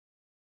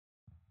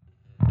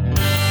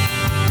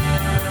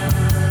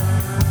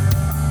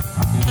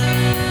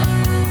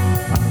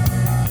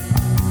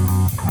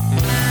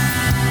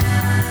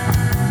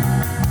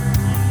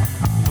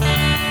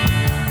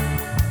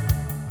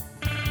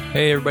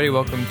Hey everybody,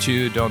 welcome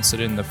to Don't Sit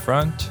in the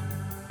Front.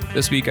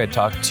 This week I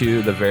talked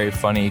to the very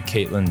funny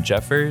Caitlin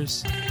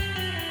Jeffers.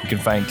 You can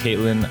find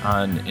Caitlin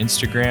on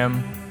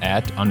Instagram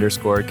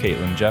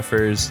 @_Caitlin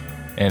Jeffers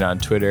and on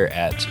Twitter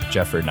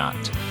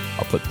 @JefferNot.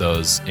 I'll put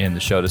those in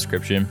the show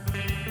description.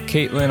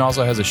 Caitlin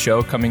also has a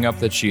show coming up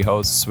that she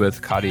hosts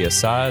with Kadi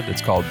Assad.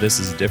 It's called This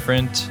Is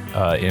Different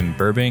in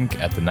Burbank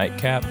at the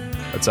Nightcap.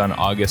 It's on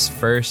August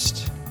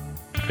 1st.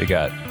 They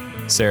got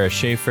Sarah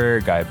Schaefer,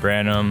 Guy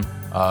Branum,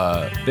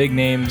 big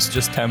names,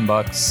 just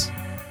 $10.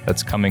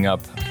 That's coming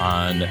up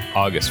on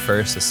August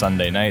 1st, a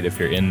Sunday night if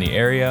you're in the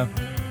area.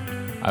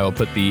 I will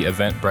put the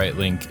Eventbrite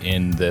link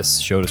in this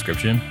show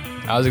description.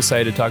 I was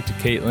excited to talk to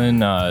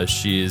Caitlin.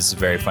 She's a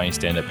very funny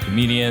stand-up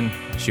comedian.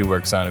 She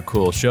works on a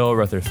cool show,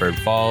 Rutherford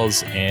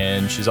Falls,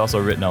 and she's also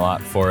written a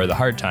lot for The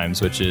Hard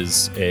Times, which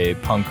is a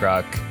punk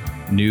rock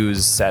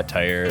news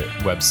satire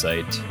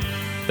website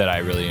that I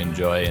really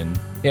enjoy. And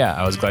yeah,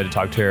 I was glad to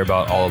talk to her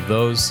about all of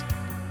those.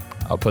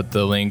 I'll put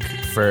the link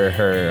for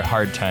her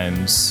Hard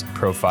Times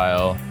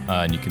profile,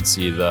 and you can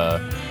see the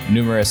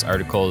numerous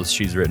articles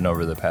she's written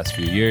over the past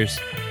few years.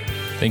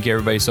 Thank you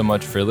everybody so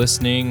much for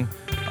listening.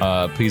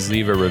 Please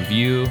leave a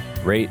review,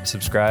 rate,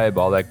 subscribe,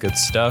 all that good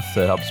stuff.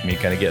 That helps me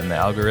kind of get in the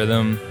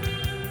algorithm.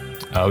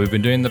 We've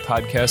been doing the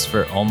podcast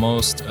for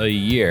almost a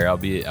year. I'll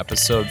be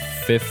episode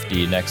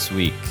 50 next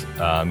week.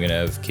 I'm going to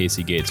have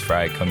Casey Gates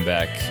Fry come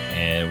back,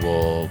 and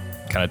we'll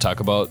kind of talk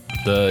about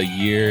the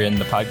year in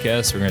the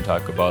podcast. We're going to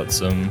talk about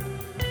some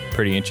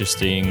pretty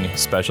interesting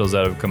specials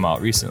that have come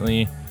out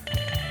recently.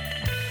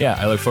 Yeah,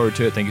 I look forward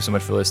to it. Thank you so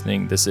much for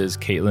listening. This is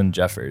Caitlin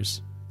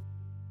Jeffers.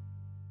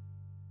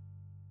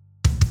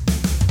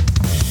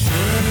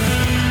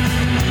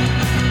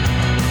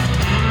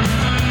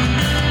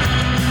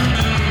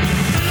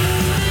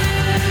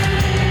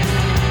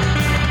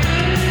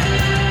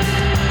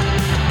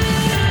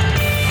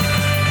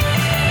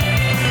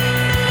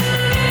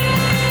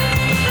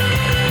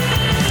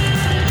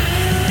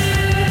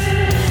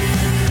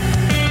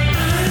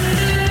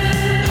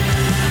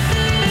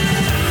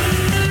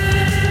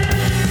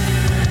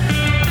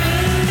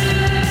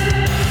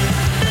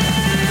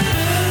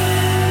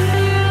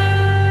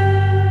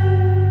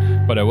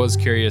 But I was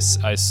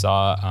curious, I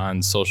saw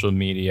on social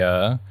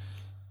media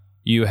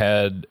you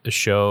had a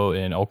show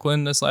in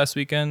Oakland this last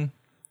weekend.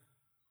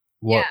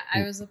 Yeah,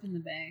 I was up in the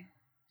Bay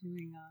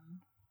doing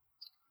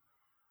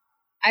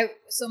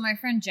so my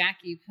friend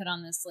Jackie put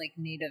on this like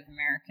Native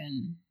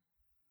American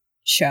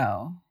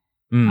show,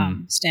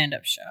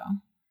 stand-up show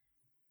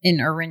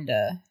in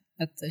Orinda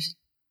at the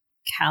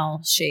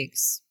Cal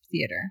Shakes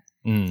Theater.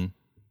 And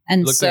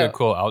it looked like a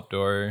cool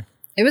outdoor.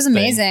 It was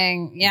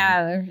amazing. Thing.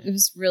 Yeah, it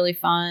was really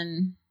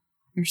fun.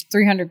 There's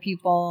 300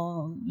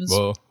 people.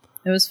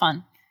 It was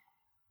fun.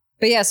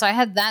 But yeah, so I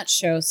had that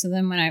show. So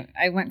then when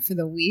I went for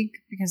the week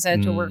because I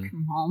had to work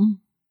from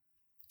home,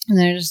 and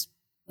then I just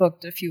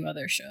booked a few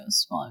other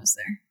shows while I was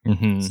there.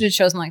 So I did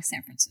shows in like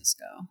San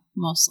Francisco,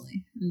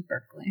 mostly, in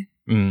Berkeley.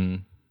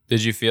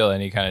 Did you feel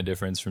any kind of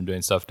difference from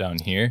doing stuff down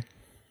here?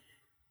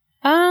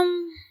 I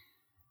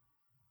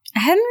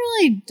hadn't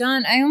really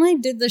I only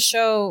did the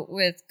show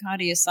with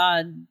Kadi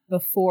Assad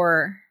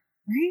before,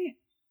 right?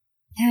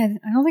 Yeah,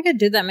 I don't think I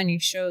did that many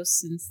shows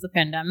since the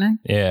pandemic.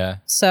 Yeah.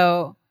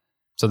 So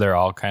they're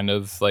all kind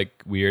of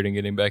like weird and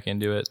getting back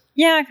into it?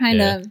 Yeah,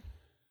 kind of.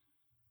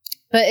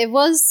 But it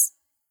was,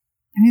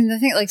 the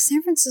thing, like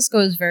San Francisco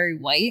is very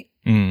white.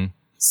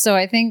 So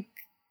I think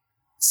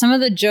some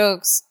of the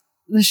jokes,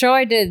 the show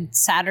I did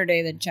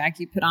Saturday that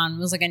Jackie put on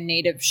was like a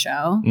Native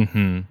show.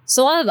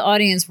 So a lot of the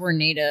audience were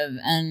Native,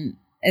 and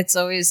it's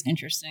always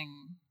interesting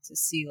to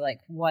see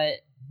like what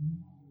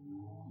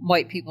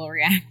white people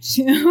react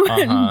to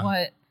and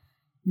what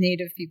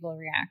Native people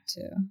react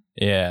to.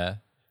 Yeah.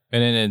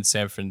 And then in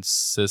San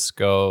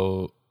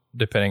Francisco,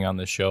 depending on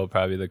the show,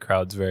 probably the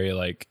crowd's very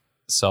like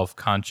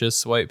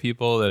self-conscious white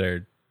people that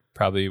are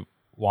probably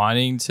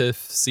wanting to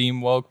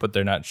seem woke, but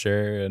they're not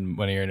sure. And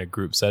when you're in a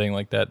group setting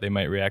like that, they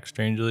might react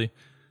strangely.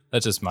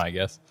 That's just my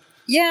guess.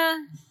 Yeah.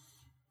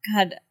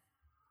 God,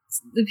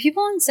 the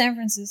people in San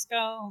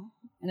Francisco,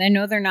 and I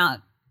know they're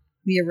not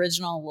the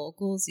original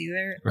locals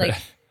either. Like,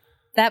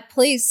 that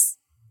place,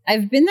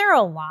 I've been there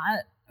a lot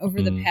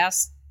over the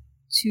past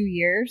 2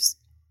 years.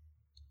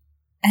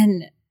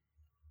 And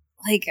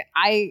like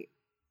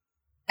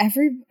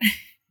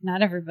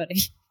not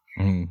everybody,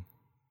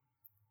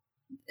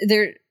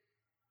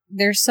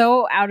 they're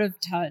so out of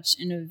touch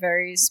in a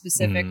very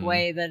specific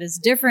way that is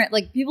different.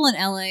 Like people in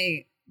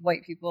LA,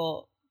 white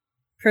people,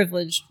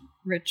 privileged,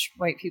 rich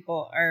white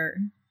people are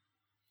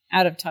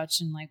out of touch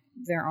in like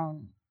their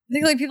own. I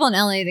think like people in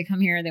LA, they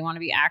come here, they want to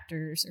be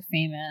actors or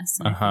famous.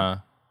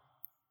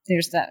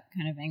 There's that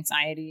kind of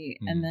anxiety.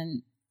 And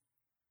then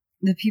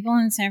the people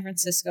in San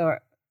Francisco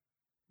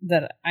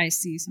that I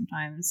see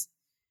sometimes,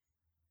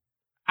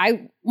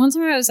 one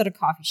time I was at a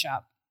coffee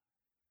shop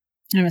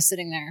and I was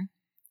sitting there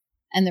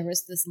and there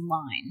was this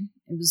line.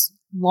 It was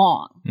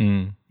long.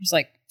 There's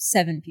like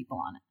 7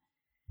 people on it.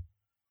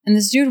 And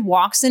this dude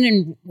walks in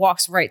and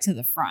walks right to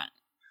the front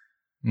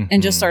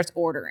and just starts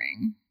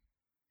ordering.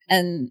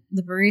 And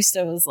the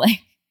barista was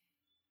like,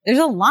 there's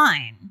a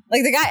line.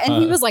 Like the guy,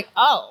 and he was like,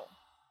 oh.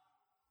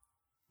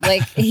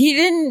 Like he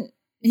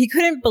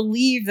couldn't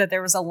believe that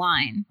there was a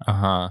line.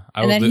 I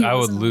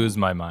would lose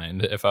my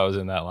mind if I was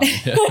in that line.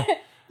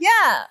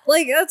 Yeah,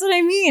 like that's what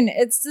I mean.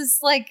 It's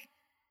just like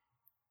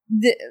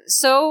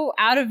so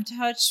out of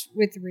touch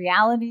with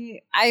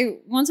reality.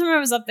 One time I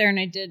was up there and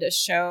I did a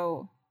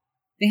show.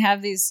 They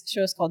have these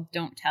shows called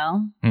Don't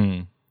Tell.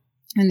 And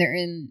they're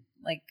in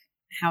like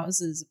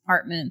houses,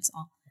 apartments.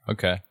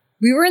 Okay.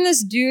 We were in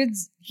this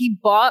dude's, he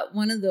bought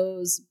one of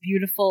those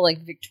beautiful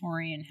like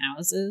Victorian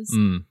houses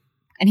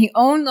and he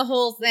owned the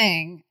whole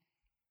thing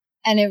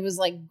and it was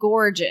like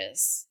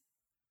gorgeous.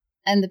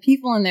 And the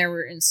people in there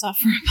were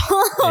insufferable.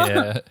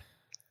 Yeah.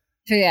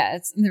 So yeah,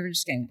 they were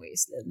just getting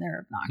wasted and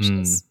they're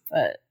obnoxious.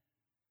 But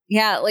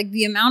yeah, like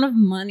the amount of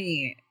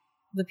money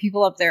the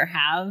people up there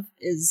have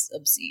is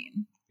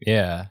obscene.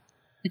 Yeah.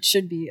 It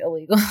should be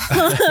illegal.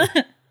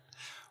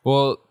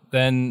 Well,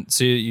 then,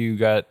 so you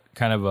got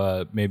kind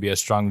of maybe a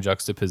strong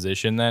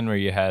juxtaposition then, where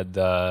you had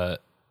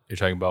you're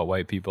talking about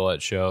white people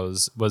at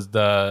shows. Was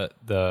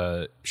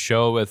the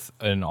show with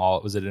an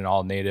all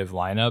native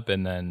lineup,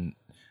 and then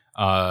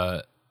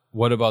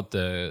what about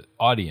the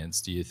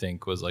audience? Do you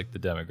think was like the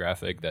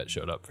demographic that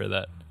showed up for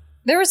that?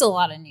 There was a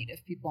lot of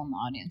native people in the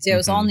audience. Yeah, it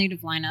was all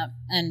native lineup,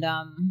 and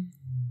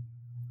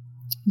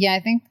yeah, I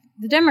think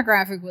the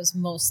demographic was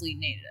mostly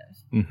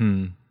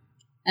native,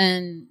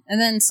 and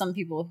then some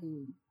people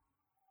who.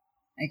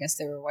 I guess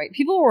they were white.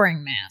 People were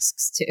wearing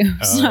masks too.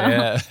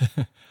 Yeah.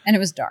 And it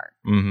was dark.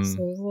 So it was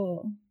a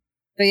little...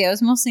 But yeah, it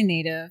was mostly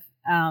native.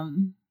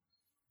 And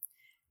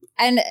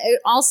it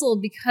also,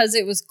 because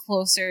it was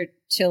closer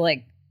to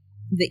like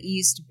the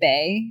East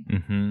Bay,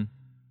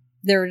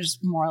 there were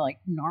just more like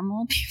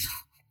normal people.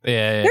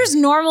 Yeah. There's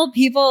normal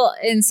people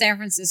in San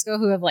Francisco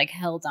who have like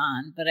held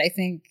on, but I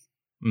think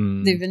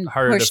they've been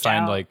harder pushed to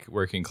find out. like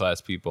working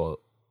class people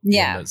in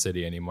that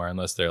city anymore,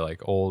 unless they're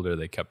like old or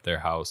they kept their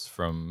house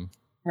from...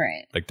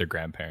 Right. Like their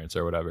grandparents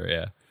or whatever.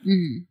 Yeah.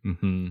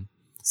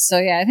 So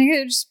yeah, I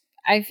think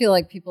I feel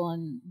like people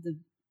in the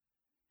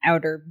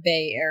outer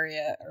Bay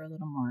area are a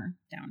little more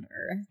down to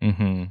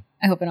earth.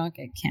 I hope I don't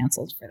get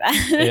canceled for that.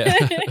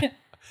 Yeah.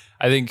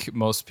 I think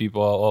most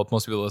people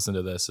listen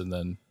to this, and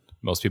then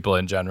most people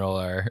in general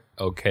are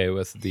okay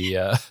with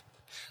the,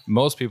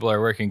 most people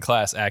are working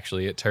class.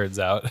 Actually, it turns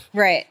out.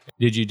 Right.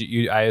 Did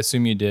you, I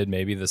assume you did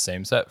maybe the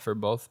same set for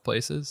both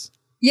places?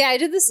 Yeah, I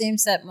did the same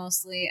set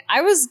mostly.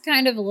 I was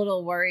kind of a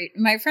little worried.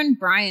 My friend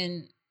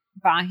Brian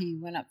Bahi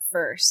went up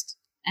first,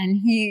 and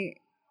he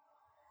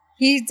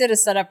did a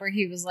setup where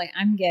he was like,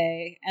 I'm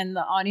gay, and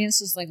the audience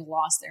just like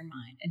lost their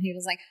mind. And he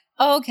was like,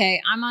 oh, okay,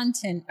 I'm on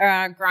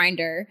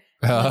Grindr.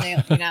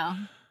 You know.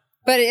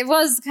 But it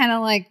was kind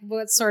of like,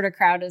 what sort of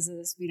crowd is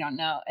this? We don't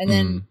know. And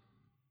then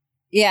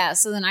yeah,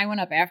 so then I went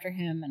up after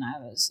him and I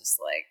was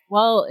just like,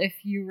 well, if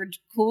you were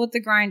cool with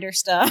the Grindr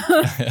stuff,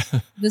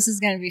 this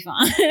is going to be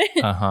fun.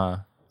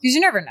 Because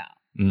you never know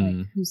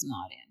like, who's in the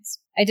audience.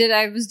 I've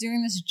been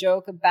doing this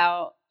joke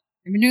about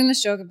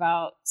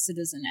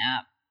Citizen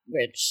App,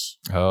 which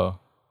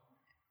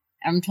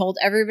I'm told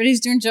everybody's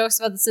doing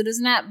jokes about the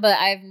Citizen App, but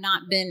I've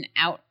not been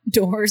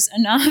outdoors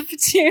enough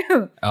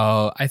to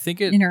I think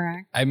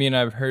interact. I mean,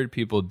 I've heard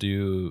people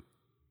do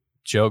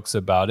jokes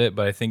about it,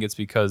 but I think it's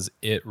because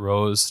it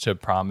rose to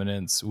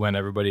prominence when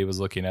everybody was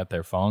looking at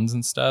their phones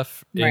and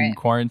stuff in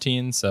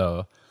quarantine.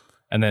 So,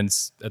 and then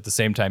at the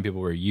same time,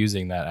 people were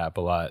using that app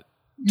a lot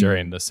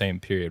during the same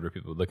period where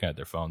people were looking at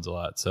their phones a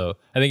lot. So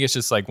I think it's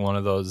just like one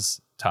of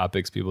those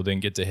topics people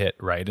didn't get to hit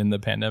right in the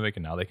pandemic,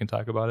 and now they can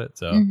talk about it.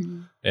 So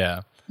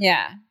yeah,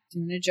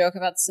 doing a joke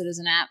about the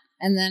Citizen App,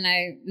 and then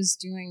I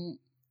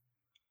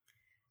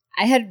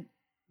had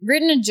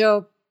written a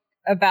joke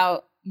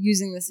about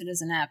using the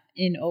Citizen App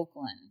in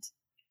Oakland,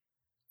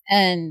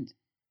 and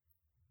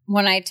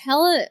when I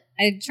tell it,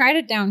 I tried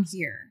it down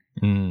here.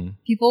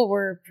 People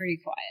were pretty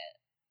quiet.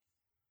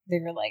 They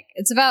were like,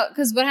 it's about,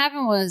 because what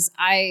happened was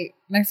my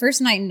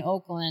first night in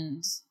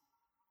Oakland,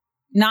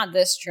 not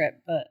this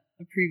trip, but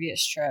a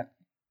previous trip,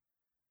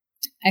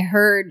 I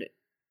heard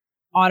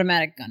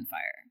automatic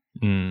gunfire.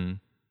 And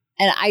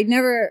I'd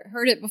never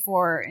heard it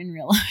before in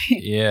real life.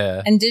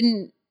 Yeah. And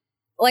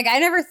I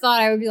never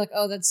thought I would be like,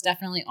 oh, that's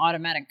definitely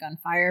automatic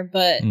gunfire.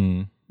 But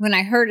when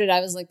I heard it, I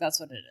was like, that's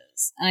what it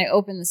is. And I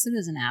opened the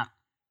Citizen App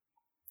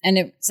and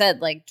it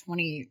said like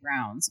 28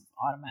 rounds of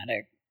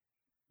automatic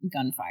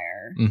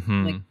gunfire,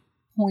 like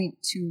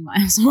 0.2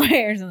 miles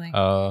away or something.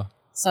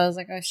 So I was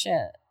like, oh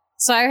shit.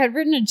 So I had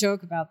written a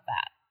joke about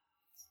that.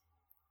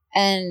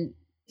 And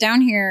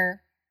down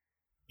here,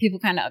 people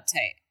kind of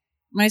uptight.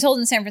 When I told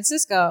in San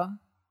Francisco,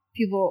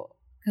 people,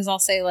 because I'll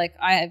say like,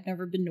 I have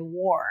never been to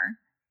war.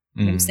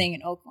 I'm staying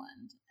in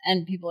Oakland.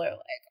 And people are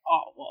like,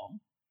 oh, well.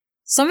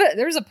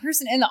 There was a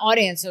person in the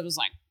audience that was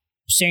like,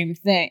 same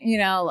thing. You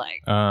know,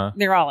 like,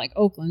 they're all like,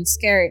 Oakland's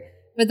scary.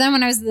 But then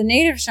when I was at the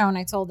Native show and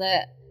I told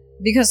it,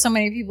 because so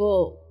many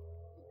people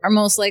are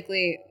most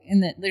likely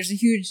there's a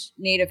huge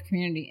Native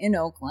community in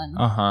Oakland.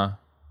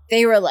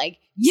 They were like,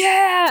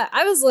 yeah.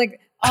 I was like,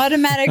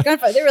 automatic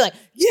gunfire. They were like,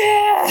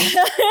 yeah.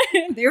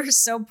 They were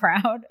so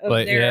proud of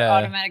their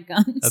automatic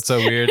guns. That's so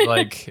weird.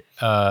 Like,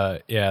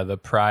 the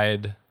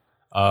pride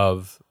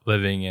of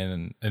living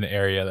in an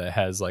area that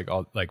has like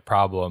all like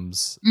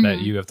problems that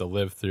you have to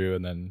live through,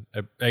 and then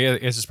I guess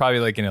it's just probably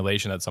like an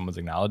elation that someone's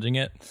acknowledging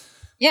it.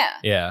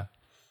 Yeah.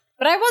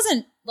 But I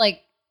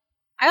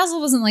also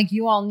wasn't like,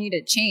 you all need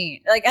to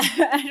change. Like,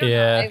 I don't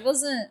know. I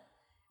wasn't,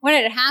 when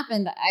it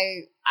happened,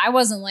 I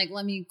wasn't like,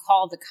 let me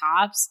call the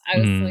cops. I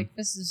was like,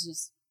 this is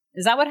just,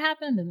 is that what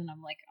happened? And then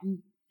I'm like,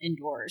 I'm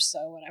indoors,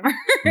 so whatever.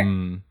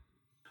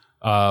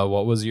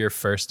 What was your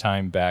first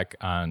time back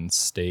on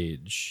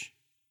stage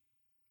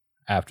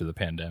after the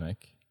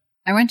pandemic?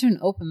 I went to an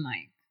open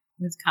mic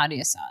with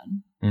Kadi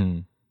Assad.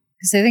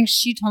 Because I think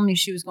she told me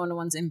she was going to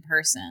ones in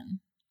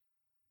person.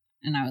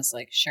 And I was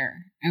like,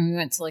 sure. And we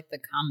went to like the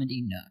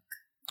Comedy Nook,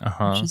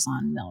 which is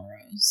on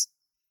Melrose.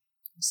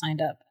 I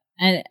signed up.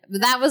 And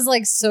that was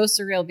like so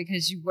surreal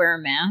because you wear a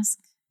mask.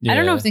 Yeah. I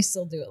don't know if they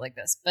still do it like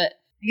this, but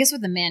I guess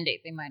with the mandate,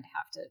 they might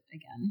have to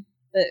again.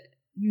 But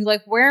you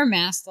like wear a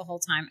mask the whole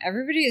time.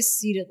 Everybody is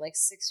seated like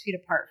 6 feet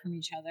apart from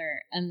each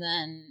other. And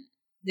then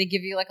they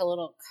give you like a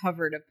little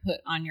cover to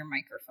put on your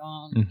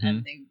microphone.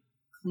 And they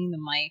clean the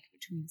mic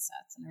between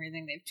sets and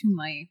everything. They have 2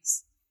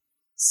 mics.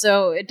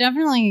 So it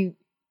definitely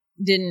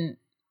didn't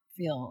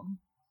feel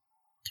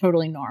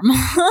totally normal.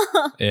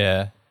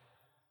 Yeah.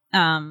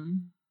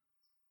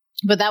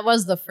 But that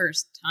was the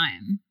first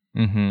time.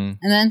 And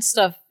then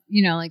stuff,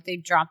 you know, like they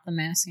dropped the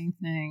masking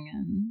thing.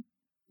 And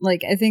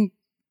like, I think,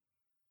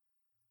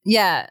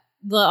 the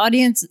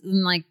audience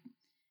and like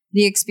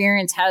the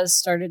experience has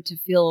started to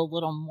feel a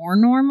little more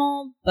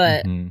normal,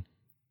 but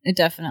it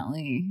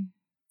definitely...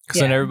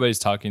 Because then everybody's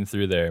talking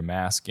through their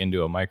mask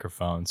into a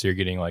microphone, so you're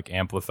getting like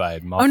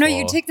amplified muffle. Oh no,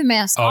 you take the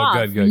mask off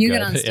when you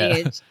get on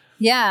stage.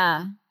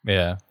 Yeah.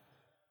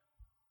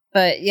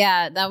 But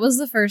yeah, that was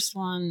the first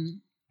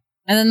one.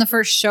 And then the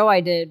first show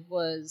I did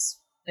was,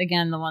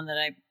 again, the one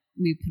that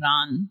we put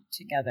on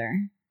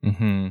together.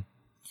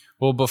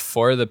 Well,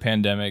 before the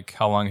pandemic,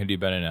 how long had you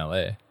been in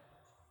LA?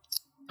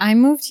 I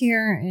moved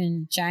here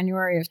in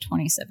January of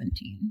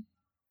 2017.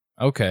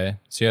 Okay.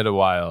 So you had a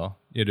while.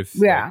 You had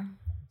a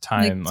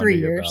time like 3 under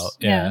your years. belt.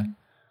 Yeah.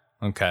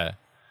 Okay.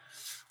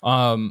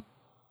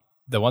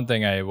 The one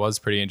thing I was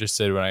pretty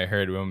interested when I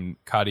heard when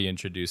Kadi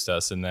introduced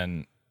us, and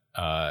then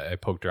I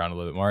poked around a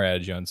little bit more,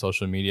 added you on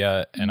social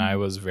media, and I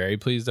was very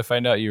pleased to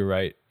find out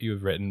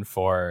you've written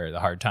for The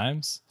Hard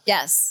Times.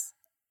 Yes.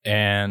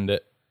 And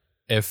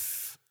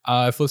if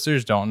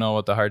listeners don't know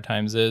what The Hard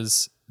Times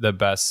is, I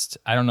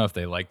don't know if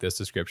they like this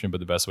description, but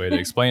the best way to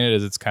explain it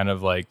is it's kind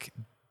of like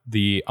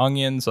The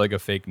Onion, so like a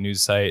fake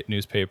news site,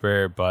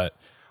 newspaper, but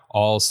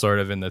all sort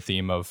of in the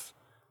theme of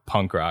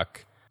punk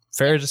rock.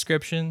 Fair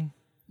description?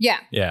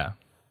 Yeah.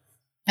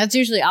 That's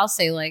usually, I'll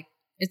say like,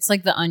 it's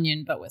like The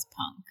Onion, but with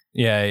punk.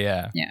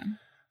 Yeah.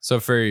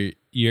 So for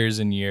years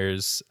and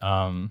years,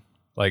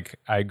 like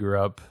I grew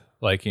up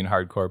liking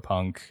hardcore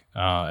punk.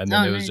 And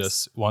then it was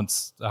just,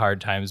 once The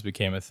Hard Times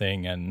became a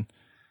thing and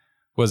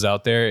was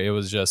out there, it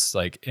was just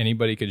like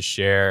anybody could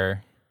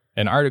share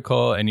an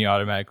article and you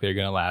automatically are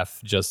going to laugh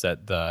just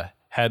at the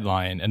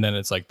headline. And then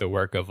it's like the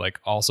work of like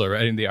also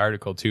writing the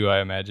article too,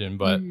 I imagine.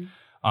 But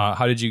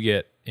how did you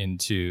get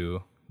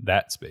into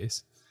that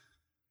space?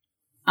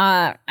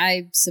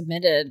 I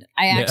submitted.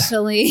 I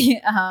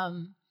actually,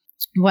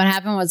 what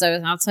happened was I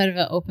was outside of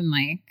an open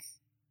mic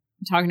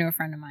talking to a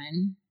friend of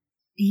mine.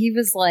 He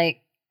was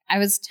like, I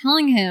was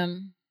telling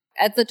him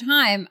at the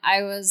time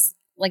I was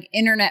like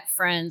internet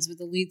friends with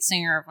the lead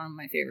singer of one of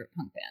my favorite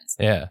punk bands.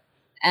 Yeah.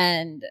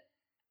 And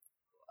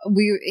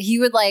he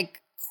would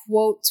like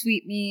quote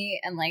tweet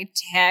me and like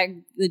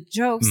tag the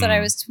jokes that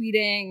I was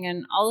tweeting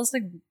and all this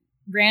like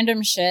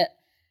random shit.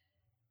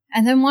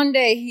 And then one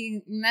day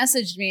he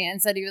messaged me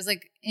and said he was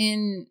like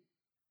in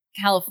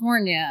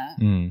California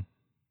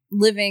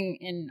living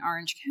in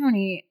Orange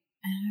County.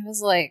 And I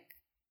was like,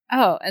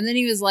 oh. And then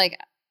he was like,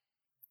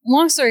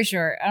 long story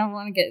short, I don't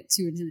want to get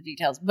too into the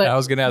details, but I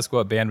was going to ask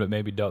what band, but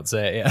maybe don't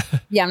say it.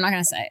 Yeah, I'm not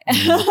going to say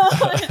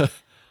it.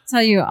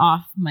 Tell you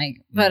off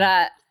mic.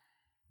 But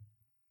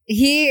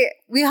we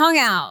hung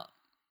out.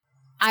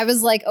 I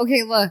was like,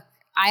 okay, look,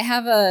 I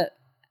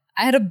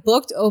had a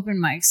booked open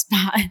mic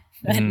spot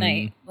that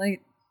night,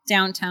 like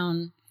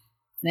downtown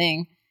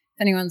thing.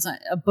 If anyone's on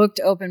a booked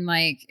open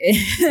mic.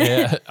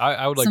 Yeah,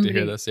 I would like to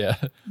hear this. Yeah.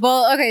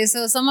 Well, okay,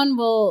 so someone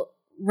will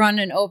run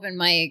an open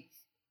mic.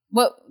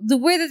 The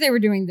way that they were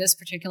doing this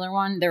particular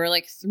one, there were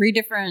like 3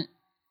 different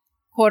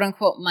quote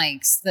unquote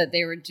mics that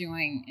they were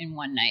doing in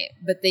one night,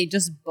 but they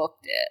just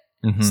booked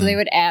it. So they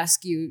would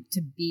ask you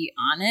to be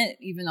on it,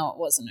 even though it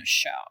wasn't a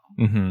show.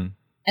 And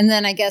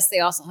then I guess they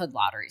also had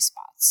lottery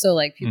spots. So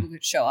like people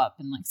could show up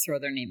and like throw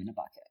their name in a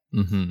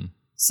bucket.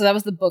 So that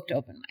was the booked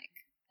open mic.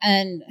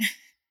 And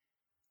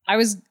I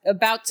was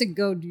about to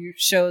go do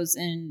shows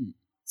in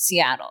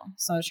Seattle.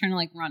 So I was trying to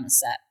like run a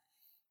set.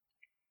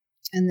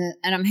 And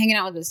I'm hanging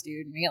out with this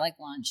dude and we get like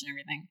lunch and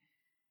everything.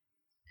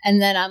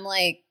 And then I'm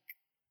like,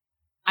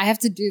 I have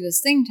to do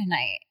this thing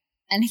tonight.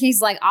 And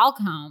he's like, I'll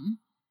come.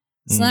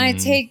 So then I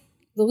take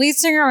the lead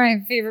singer of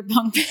my favorite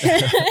punk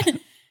band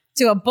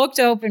to a booked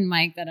open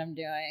mic that I'm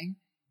doing.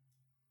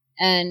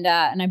 And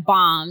I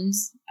bombed.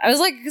 I was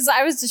like, because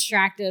I was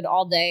distracted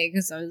all day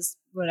because I was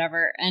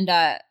whatever. And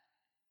I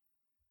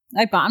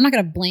bombed. I'm not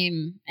going to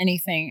blame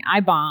anything. I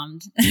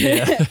bombed.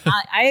 Yeah.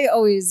 I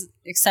always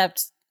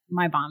accept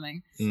my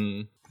bombing.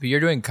 But you're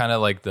doing kind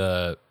of like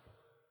the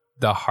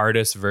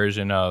hardest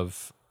version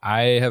of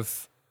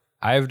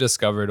I've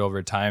discovered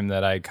over time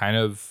that I kind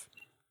of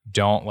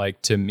don't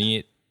like to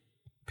meet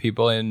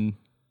people in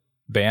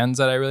bands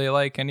that I really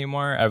like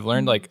anymore. I've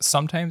learned like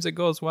sometimes it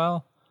goes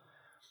well,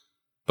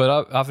 but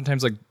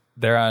oftentimes like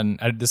they're on,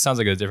 this sounds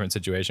like a different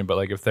situation, but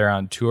like if they're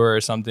on tour or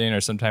something,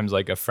 or sometimes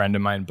like a friend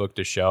of mine booked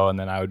a show and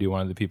then I would be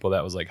one of the people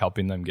that was like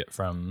helping them get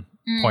from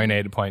point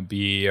A to point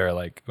B, or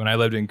like when I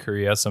lived in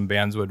Korea, some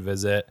bands would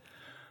visit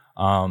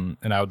and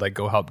I would like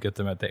go help get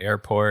them at the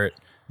airport,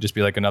 just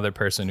be like another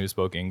person who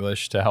spoke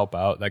English to help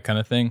out, that kind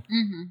of thing.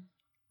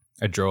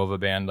 I drove a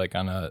band like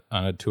on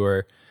a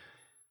tour.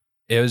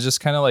 It was just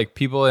kind of like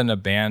people in a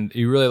band,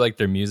 you really like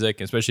their music,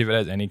 especially if it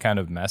has any kind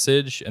of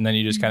message, and then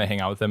you just kind of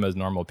hang out with them as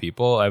normal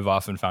people. I've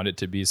often found it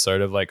to be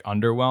sort of like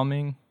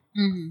underwhelming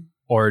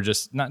or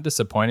just not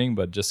disappointing,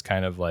 but just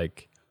kind of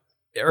like,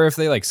 or if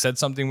they like said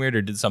something weird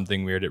or did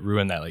something weird, it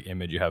ruined that like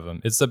image you have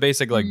them. It's the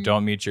basic like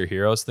don't meet your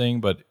heroes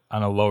thing, but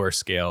on a lower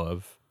scale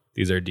of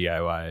these are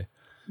DIY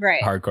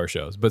hardcore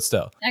shows, but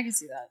still. I can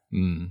see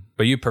that.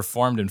 But you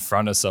performed in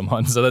front of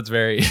someone, so that's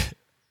very...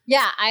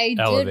 Yeah, I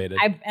elevated.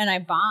 did. I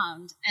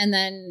bombed, and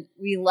then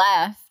we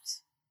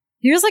left.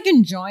 He was like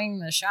enjoying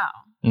the show,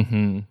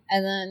 and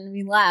then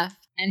we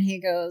left, and he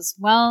goes,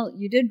 "Well,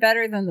 you did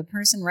better than the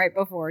person right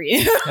before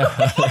you."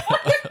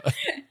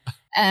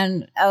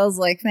 And I was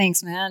like,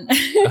 "Thanks, man."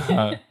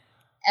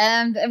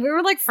 And we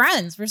were like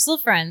friends. We're still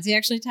friends. He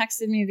actually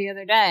texted me the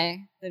other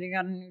day that he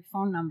got a new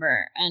phone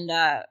number, and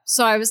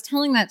so I was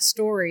telling that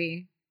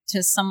story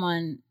to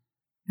someone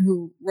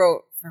who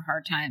wrote for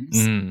Hard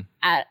Times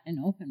at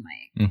an open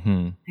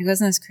mic. He goes,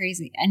 "That's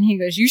crazy." And he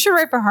goes, "You should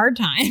write for Hard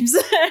Times."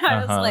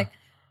 I was like,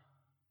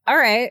 all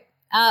right.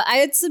 I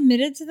had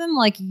submitted to them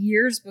like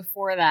years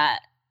before that.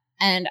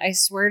 And I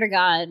swear to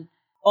God,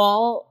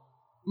 all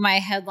my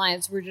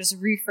headlines were just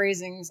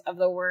rephrasings of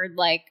the word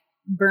like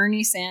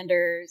Bernie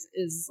Sanders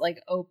is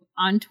like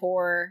on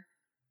tour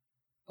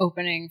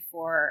opening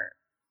for,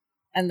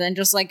 and then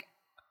just like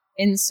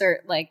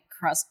insert like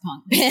crust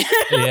punk band.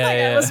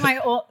 It was my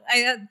old,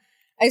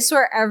 I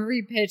swear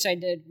every pitch I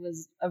did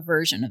was a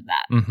version of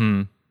that.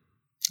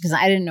 Because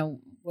I didn't know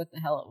what the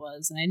hell it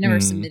was. And I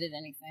never submitted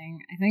anything.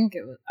 I think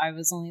I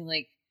was only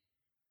like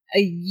a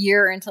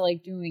year into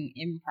like doing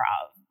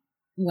improv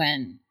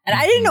and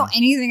I didn't know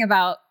anything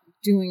about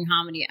doing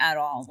comedy at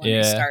all when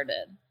I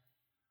started.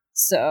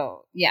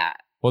 So, yeah.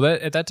 Well,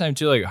 at that time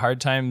too, like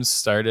Hard Times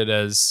started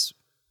as,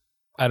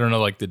 I don't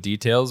know like the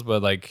details,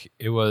 but like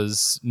it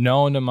was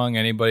known among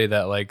anybody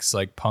that likes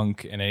like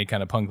punk and any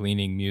kind of punk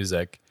leaning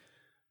music.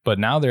 But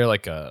now they're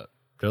like a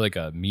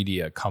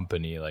media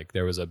company. Like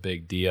there was a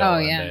big deal. Oh,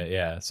 yeah.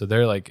 Yeah. So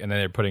they're like, and then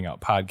they're putting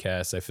out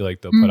podcasts. I feel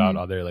like they'll put out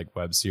other like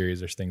web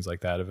series or things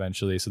like that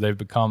eventually. So they've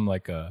become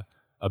like a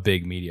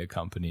big media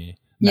company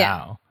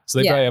now. So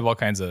they probably have all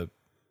kinds of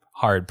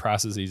hard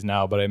processes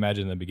now, but I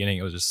imagine in the beginning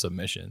it was just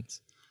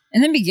submissions.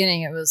 In the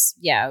beginning it was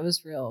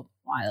real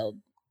wild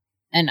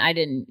and I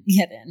didn't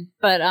get in.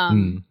 But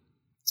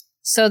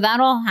so that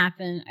all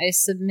happened. I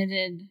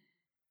submitted.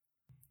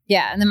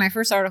 Yeah. And then my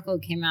first article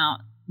came out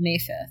May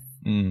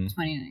 5th,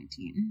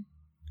 2019.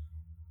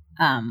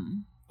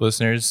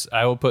 Listeners,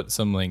 I will put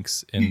some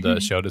links in the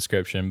show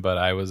description, but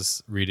I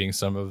was reading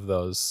some of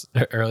those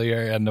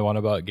earlier, and the one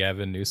about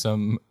Gavin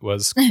Newsom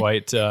was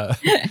quite... I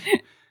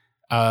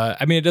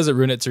mean, it doesn't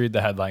ruin it to read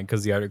the headline,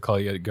 because the article,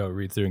 you go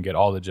read through and get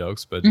all the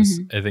jokes, but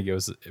just I think it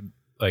was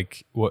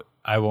like,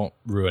 I won't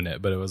ruin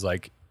it, but it was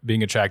like,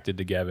 being attracted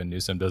to Gavin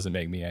Newsom doesn't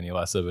make me any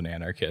less of an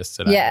anarchist.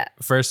 And I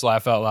first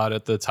laugh out loud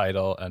at the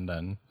title, and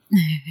then...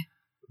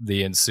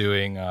 the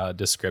ensuing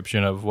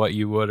description of what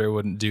you would or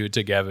wouldn't do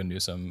to Gavin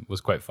Newsom was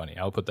quite funny.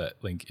 I'll put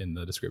that link in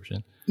the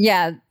description.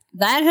 Yeah,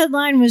 that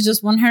headline was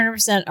just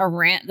 100% a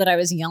rant that I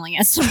was yelling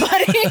at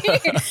somebody.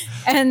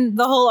 And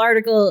the whole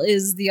article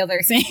is the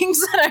other things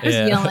that I was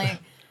yelling.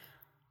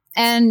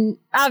 And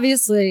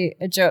obviously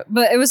a joke.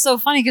 But it was so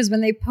funny because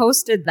when they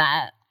posted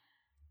that,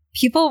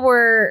 people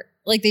were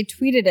like, they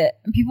tweeted it.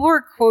 And people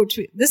were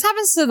this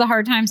happens to the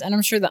Hard Times and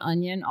I'm sure the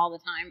Onion all the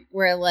time,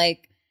 where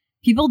like,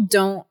 people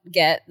don't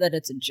get that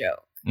it's a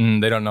joke.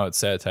 They don't know it's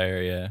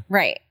satire, yeah.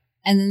 Right.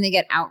 And then they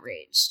get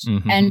outraged.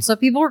 And so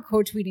people were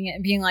quote tweeting it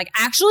and being like,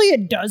 actually,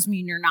 it does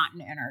mean you're not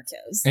an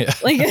anarchist. Yeah.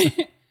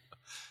 Like,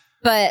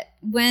 but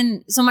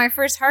so my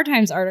first Hard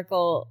Times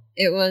article,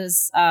 it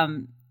was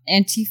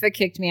Antifa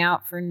kicked me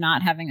out for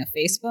not having a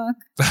Facebook.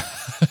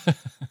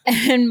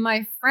 And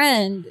my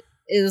friend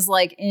is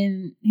like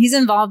he's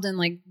involved in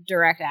like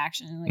direct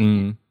action,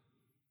 like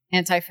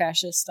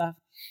anti-fascist stuff.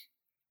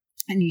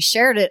 And he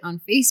shared it on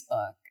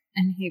Facebook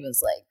and he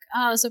was like,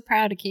 "Oh, I was so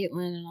proud of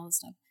Caitlin," and all this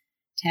stuff.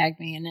 Tagged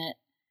me in it.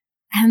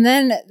 And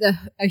then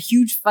a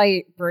huge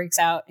fight breaks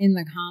out in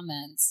the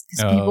comments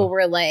because people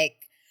were like,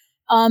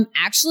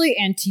 actually,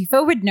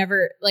 Antifa would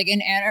never, like,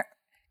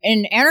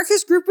 an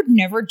anarchist group would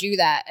never do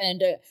that.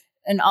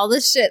 And all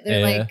this shit.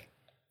 They're like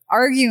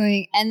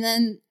arguing. And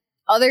then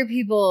other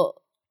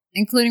people,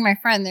 including my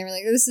friend, they were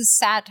like, this is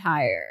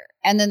satire.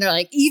 And then they're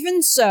like,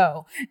 even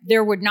so, they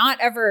would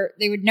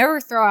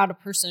never throw out a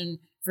person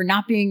for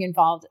not being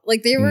involved.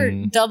 Like, they were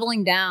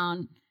doubling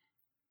down.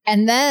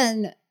 And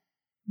then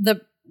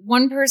the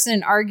one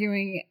person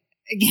arguing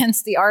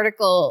against the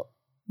article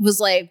was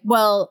like,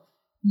 well,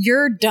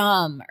 you're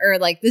dumb, or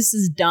like, this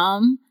is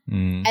dumb.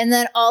 And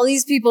then all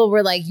these people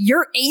were like,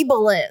 you're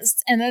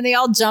ableist. And then they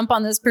all jump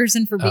on this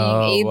person for being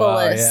ableist.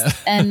 Wow, yeah.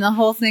 And the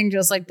whole thing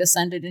just like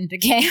descended into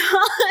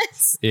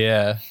chaos.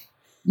 Yeah.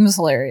 It was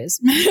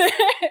hilarious.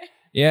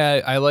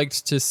 Yeah, I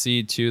liked to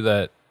see too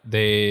that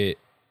it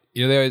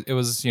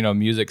was,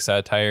 music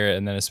satire,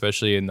 and then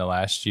especially in the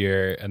last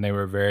year, and they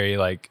were very,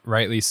 like,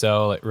 rightly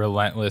so, like,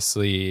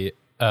 relentlessly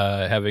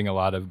having a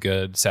lot of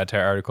good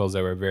satire articles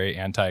that were very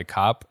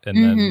anti-cop. And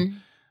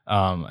then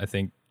I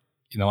think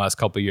in the last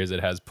couple of years, it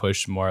has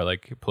pushed more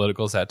like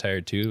political satire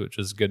too, which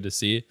was good to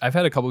see. I've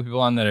had a couple of people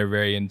on that are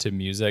very into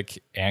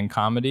music and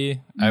comedy.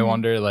 I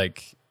wonder,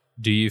 like,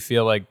 do you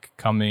feel like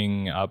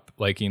coming up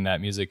liking that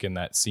music and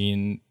that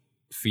scene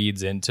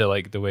feeds into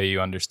like the way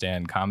you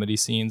understand comedy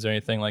scenes or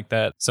anything like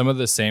that? Some of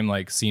the same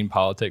like scene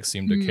politics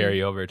seem to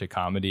carry over to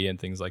comedy and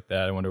things like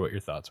that. I wonder what your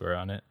thoughts were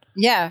on it.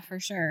 Yeah, for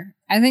sure.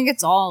 I think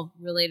it's all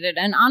related.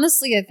 And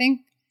honestly, I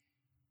think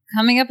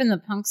coming up in the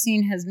punk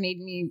scene has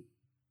made me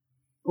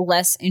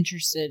less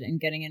interested in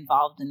getting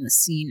involved in the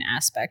scene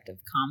aspect of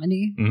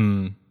comedy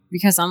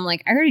because I'm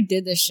like, I already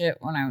did this shit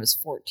when I was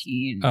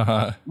 14.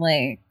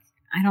 Like,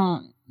 I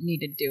don't need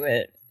to do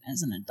it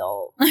as an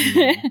adult.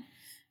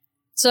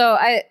 So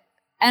I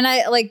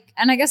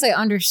guess I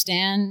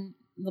understand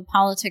the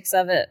politics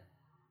of it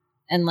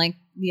and like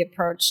the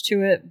approach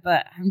to it,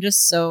 but I'm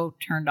just so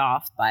turned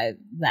off by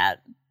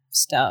that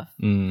stuff.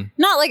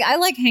 Not like, I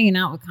like hanging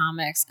out with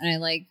comics and I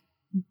like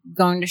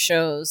going to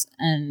shows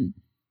and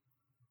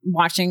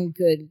watching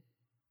good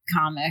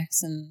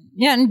comics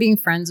and being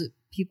friends with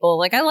people.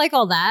 Like, I like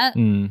all that.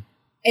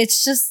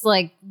 It's just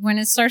like when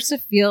it starts to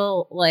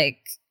feel like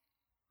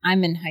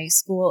I'm in high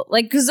school,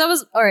 like, because I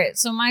was all right.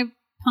 So my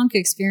punk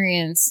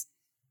experience,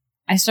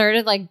 I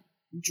started like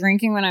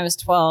drinking when I was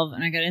 12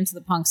 and I got into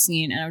the punk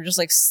scene and I would just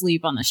like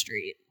sleep on the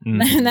street.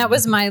 And that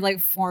was my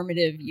like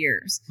formative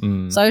years.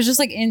 So I was just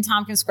like in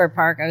Tompkins Square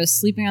Park. I was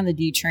sleeping on the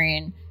D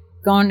train,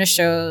 going to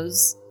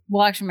shows.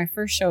 Well, actually my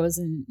first show was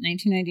in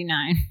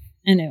 1999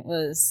 and it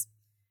was,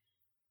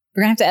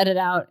 we're gonna have to edit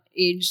out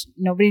age.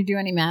 Nobody do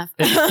any math.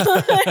 But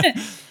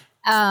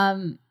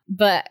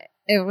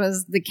it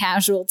was the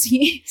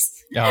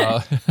Casualties.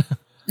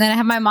 Then I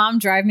had my mom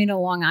drive me to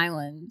Long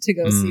Island to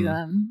go see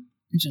them,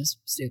 which is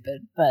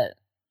stupid, but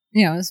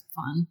it was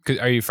fun.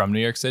 Are you from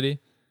New York City?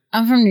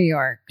 I'm from New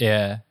York.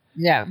 Yeah.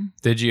 Yeah.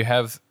 Did you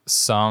have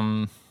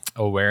some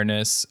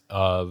awareness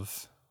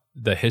of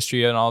the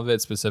history and all of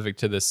it specific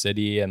to the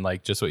city and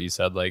like just what you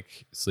said,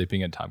 like sleeping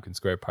in Tompkins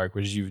Square Park?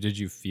 Did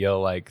you feel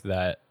like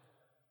that?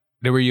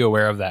 Were you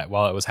aware of that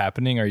while it was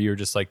happening, or you were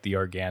just like the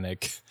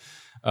organic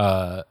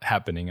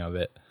happening of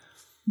it?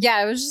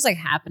 Yeah, it was just like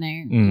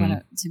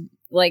happening.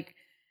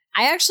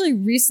 I actually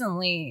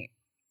recently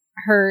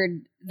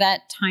heard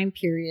that time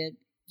period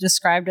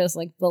described as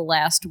like the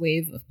last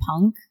wave of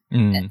punk,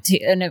 and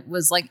it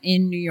was like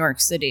in New York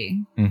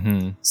City.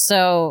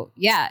 So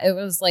yeah, it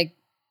was like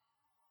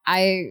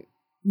I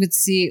would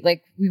see,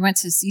 like, we went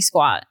to C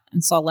Squat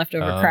and saw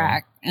Leftover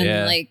Crack,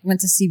 and like went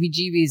to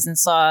CBGB's and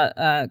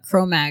saw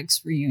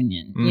Cro-Mags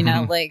reunion. You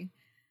know, like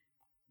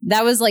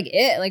that was like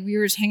it. Like we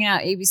were just hanging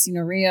out at ABC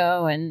No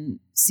Rio and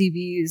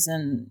CB's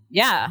and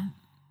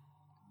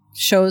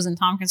shows in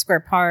Tompkins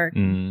Square Park.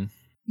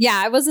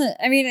 Yeah,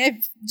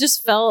 it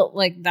just felt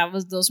like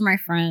those were my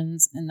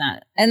friends, and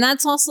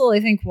that's also, I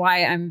think,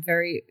 why I'm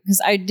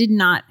because I did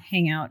not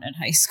hang out at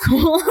high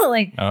school.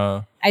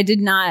 I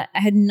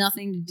had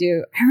nothing to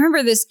do. I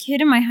remember this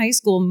kid in my high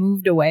school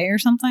moved away or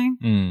something,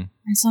 and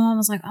someone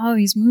was like, oh,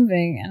 he's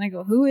moving, and I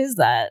go, who is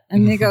that?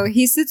 And they go,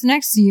 he sits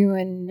next to you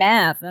in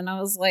math, and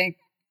I was like,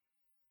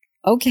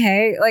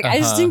 okay, like I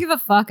just didn't give a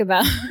fuck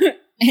about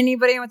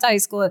anybody I went to high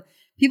school with.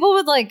 People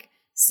would like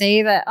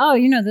say that, oh,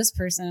 you know this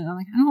person, and I'm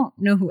like, I don't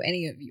know who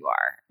any of you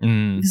are,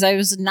 because I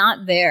was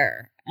not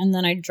there, and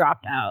then I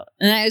dropped out,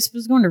 and I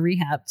was going to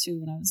rehab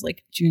too when I was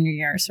like junior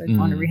year, so I started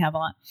going to rehab a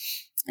lot,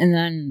 and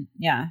then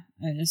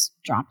I just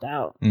dropped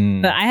out.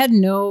 But I had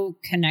no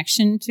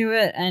connection to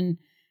it, and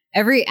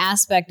every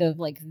aspect of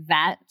like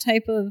that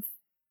type of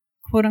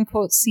quote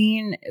unquote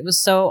scene, it was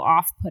so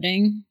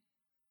off-putting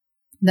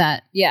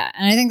that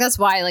and I think that's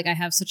why like I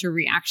have such a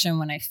reaction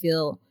when I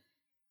feel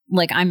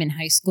like I'm in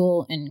high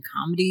school in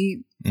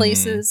comedy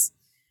places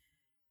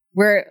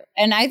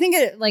and I think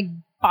it like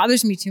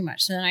bothers me too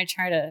much. So then I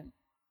try to,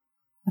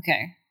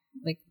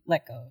 like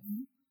let go of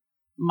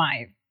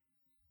my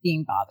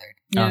being bothered.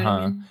 You know what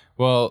I mean?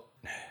 Well,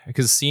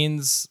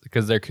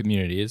 because they're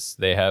communities,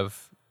 they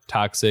have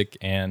toxic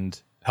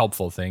and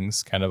helpful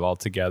things kind of all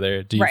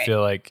together. Do you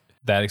feel like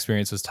that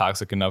experience was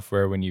toxic enough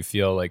where when you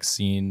feel like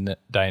scene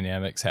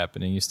dynamics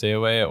happening, you stay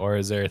away? Or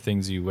is there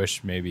things you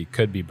wish maybe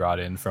could be brought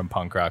in from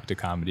punk rock to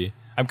comedy?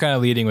 I'm kind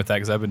of leading with that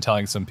because I've been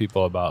telling some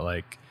people about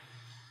like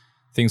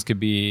things could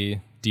be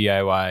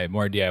DIY,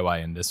 more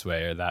DIY in this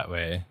way or that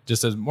way.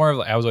 Just as more of,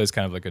 I was always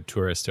kind of like a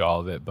tourist to all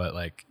of it, but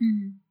like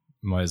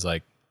I'm always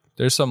like,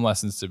 there's some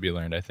lessons to be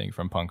learned, I think,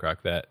 from punk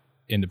rock that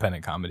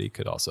independent comedy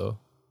could also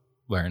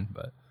learn.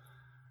 But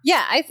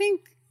yeah, I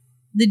think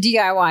the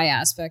DIY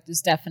aspect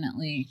is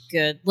definitely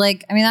good.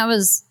 Like, I mean,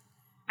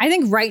 I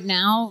think right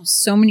now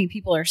so many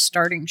people are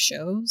starting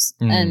shows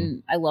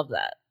and I love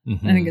that.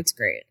 I think it's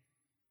great.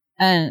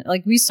 And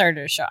like we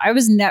started a show.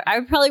 I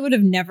probably would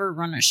have never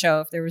run a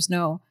show if there was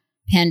no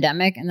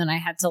pandemic, and then I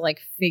had to like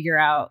figure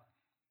out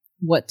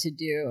what to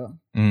do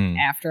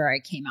after I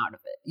came out of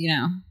it, you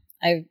know?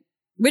 I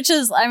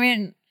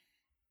mean,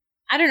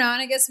 I don't know.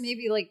 And I guess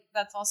maybe like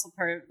that's also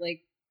part of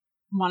like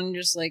wanting to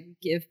just like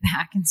give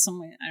back in some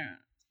way. I don't know.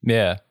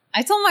 Yeah.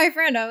 I told my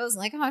friend, I was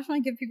like, oh, I just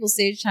want to give people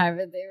stage time.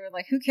 And they were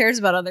like, who cares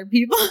about other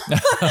people?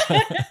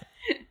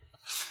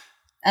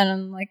 And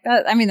I'm like,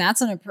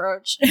 that's an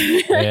approach.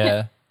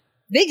 Yeah.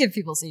 They give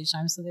people stage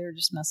time, so they were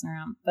just messing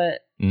around. But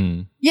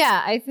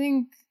yeah, I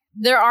think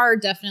there are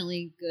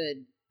definitely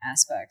good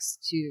aspects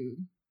to,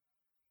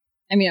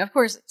 I mean, of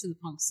course, to the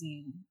punk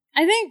scene.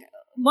 I think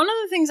one of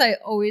the things I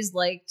always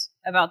liked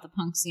about the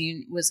punk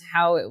scene was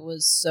how it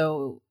was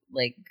so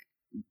like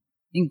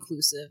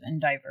inclusive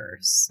and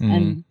diverse.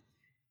 And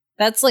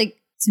that's like,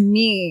 to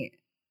me,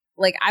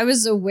 like I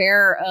was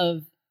aware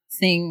of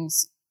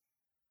things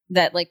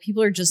that like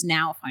people are just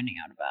now finding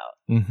out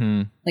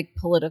about, like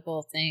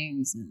political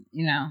things, and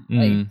you know,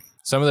 like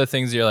some of the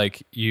things you're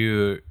like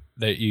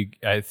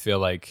I feel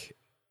like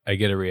I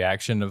get a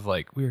reaction of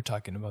like, we were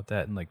talking about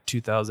that in like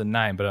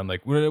 2009, but I'm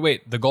like,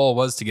 wait, the goal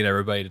was to get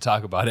everybody to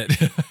talk about it.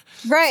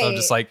 Right. So I'm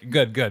just like,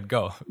 good,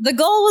 go. The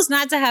goal was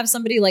not to have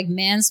somebody like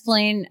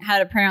mansplain how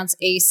to pronounce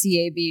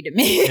ACAB to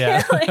me.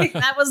 Yeah. Like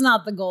that was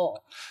not the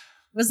goal.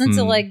 It wasn't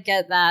to like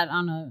get that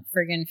on a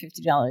friggin'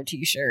 $50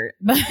 t-shirt.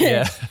 But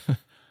yeah.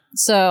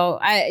 So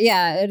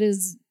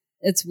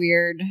it's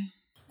weird.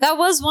 That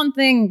was one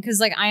thing, because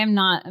like I am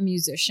not a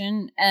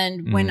musician,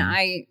 and when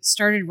I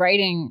started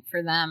writing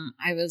for them,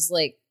 I was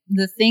like,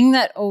 the thing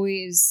that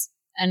always,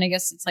 and I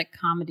guess it's like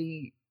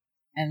comedy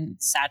and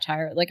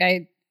satire. Like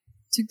I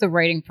took the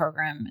writing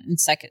program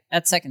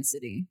at Second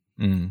City,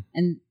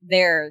 and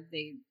there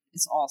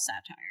it's all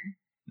satire.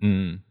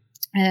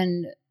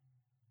 And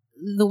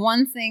the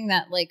one thing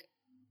that like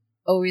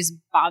always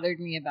bothered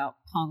me about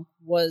punk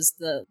was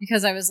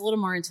because I was a little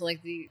more into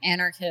like the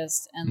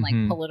anarchist and like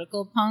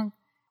political punk.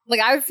 Like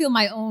I would feel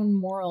my own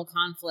moral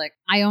conflict.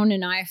 I own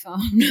an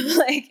iPhone.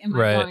 Like, am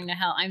I going to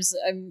hell?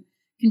 I'm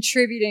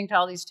contributing to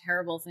all these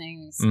terrible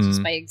things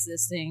just by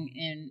existing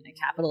in a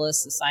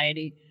capitalist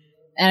society.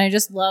 And I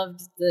just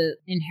loved the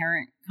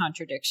inherent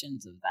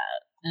contradictions of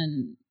that.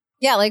 And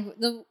yeah, like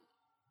the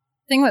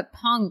thing with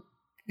punk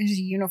is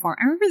a uniform.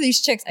 I remember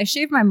these chicks, I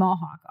shaved my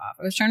mohawk off.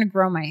 I was trying to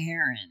grow my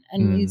hair in.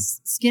 And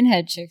these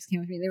skinhead chicks came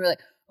with me. They were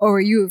like, oh,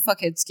 are you a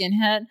fucking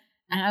skinhead?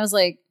 And I was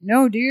like,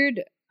 no,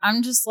 dude.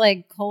 I'm just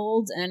like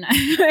cold and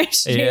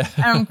and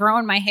I'm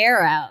growing my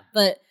hair out.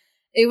 But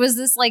it was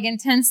this like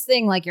intense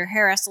thing. Like your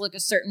hair has to look a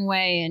certain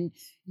way and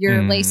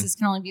your laces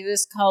can only be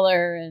this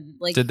color. And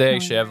like, did they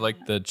actually have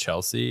like the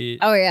Chelsea?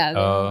 Oh yeah.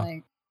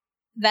 Like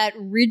that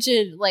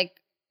rigid, like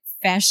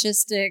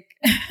fascistic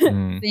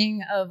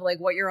thing of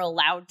like what you're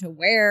allowed to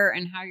wear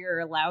and how you're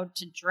allowed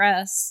to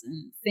dress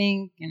and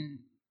think and,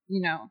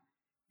 you know,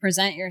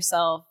 present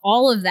yourself.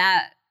 All of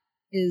that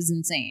is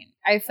insane.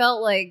 I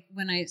felt like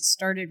when I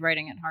started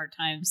writing at Hard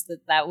Times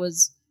that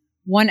was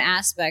one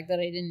aspect that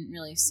I didn't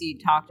really see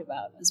talked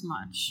about as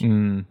much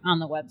on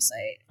the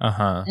website.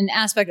 An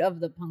aspect of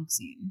the punk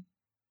scene.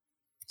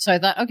 So I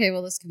thought, okay,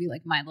 well, this could be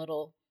like my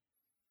little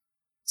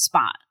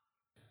spot.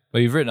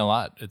 Well, you've written a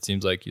lot. It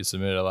seems like you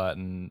submitted a lot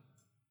and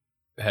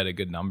had a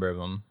good number of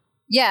them.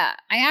 Yeah,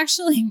 my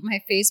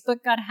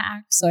Facebook got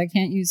hacked, so I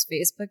can't use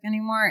Facebook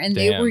anymore. And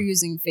they were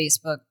using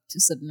Facebook to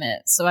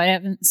submit. So I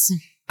haven't...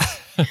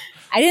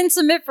 I didn't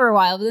submit for a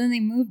while, but then they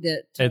moved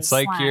it. It's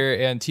like your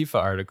Antifa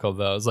article,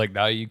 though. It's like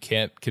now you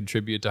can't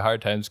contribute to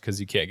Hard Times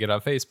because you can't get on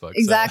Facebook.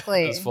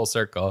 Exactly. So it's full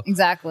circle.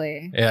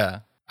 Exactly. Yeah.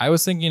 I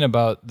was thinking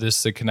about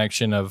the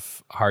connection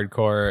of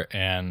hardcore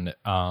and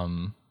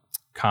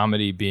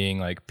comedy being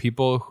like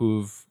people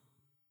who've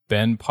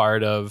been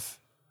part of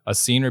a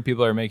scene where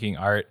people are making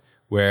art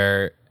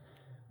where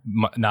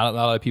not a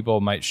lot of people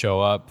might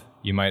show up.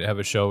 You might have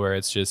a show where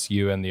it's just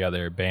you and the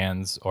other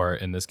bands, or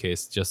in this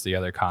case, just the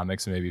other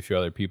comics and maybe a few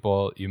other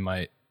people. You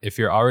might, if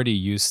you're already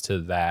used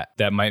to that,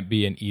 that might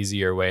be an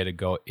easier way to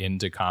go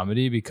into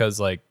comedy, because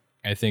like,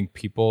 I think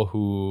people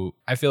who,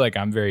 I feel like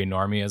I'm very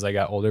normie as I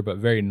got older, but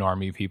very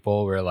normie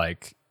people were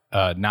like,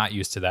 not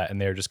used to that,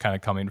 and they're just kind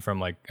of coming from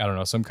like, I don't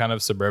know, some kind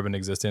of suburban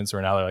existence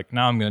where now they're like,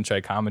 no, I'm gonna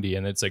try comedy,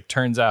 and it's like,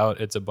 turns out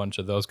it's a bunch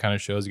of those kind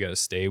of shows. You gotta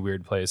stay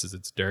weird places,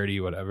 it's dirty,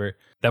 whatever.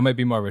 That might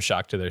be more of a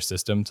shock to their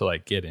system to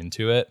like get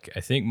into it.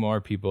 I think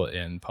more people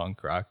in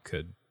punk rock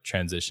could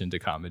transition to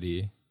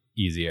comedy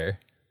easier.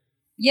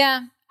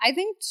 Yeah, I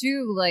think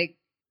too, like,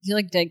 do you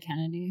like Dead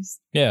Kennedys?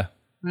 Yeah.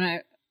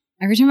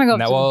 Every time I go up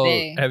now, to the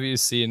Bay. Have you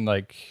seen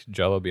like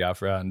Jello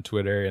Biafra on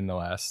Twitter in the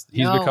last?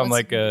 He's No, become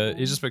like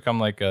he's just become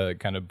like a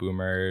kind of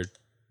boomer,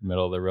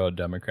 middle of the road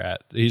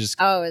Democrat. Is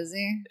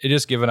he? It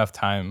just give enough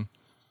time.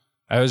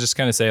 I was just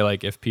gonna say,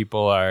 like, if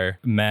people are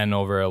men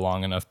over a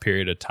long enough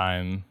period of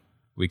time,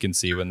 we can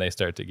see when they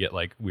start to get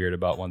like weird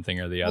about one thing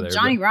or the other.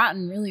 Johnny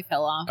Rotten really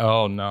fell off.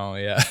 Oh no,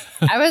 yeah.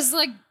 I was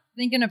like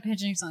thinking of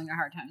pitching something to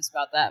Hard Times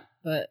about that,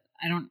 but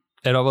I don't.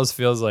 It almost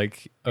feels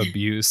like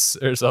abuse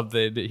or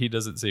something. He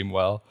doesn't seem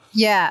well.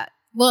 Yeah.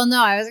 Well, no,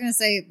 I was going to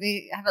say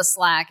they have a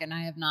Slack and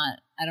I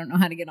don't know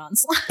how to get on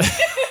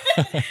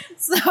Slack.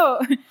 So,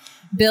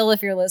 Bill,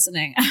 if you're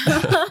listening.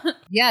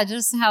 Yeah,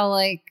 just how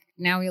like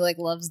now he like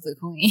loves the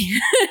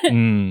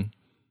Queen.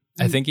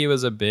 I think he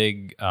was a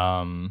big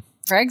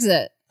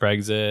Brexit,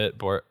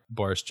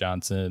 Boris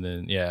Johnson,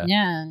 and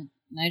yeah,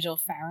 Nigel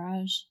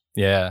Farage.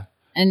 Yeah.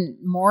 And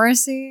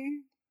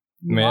Morrissey.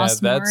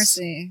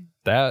 Morrissey.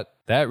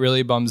 That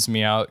really bums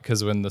me out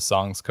because when the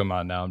songs come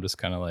on now, I'm just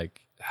kind of like,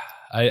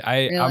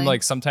 I'm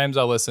like, sometimes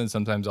I'll listen,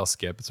 sometimes I'll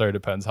skip. It sort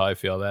of depends how I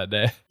feel that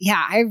day.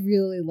 Yeah, I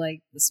really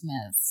like the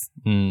Smiths.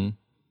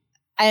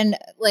 And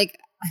like,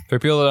 for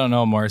people that don't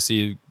know,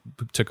 Morrissey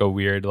took a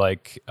weird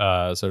like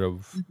sort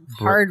of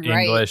hard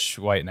English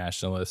white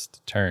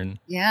nationalist turn.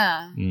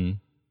 Yeah.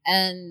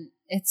 And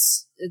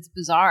it's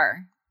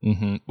bizarre.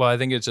 Well, I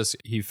think it's just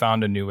he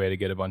found a new way to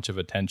get a bunch of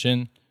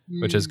attention,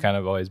 which has kind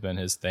of always been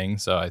his thing.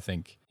 So I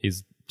think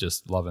he's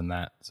just loving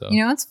that. So,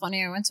 you know, it's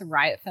funny. I went to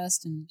Riot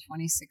Fest in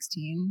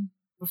 2016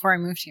 before I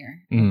moved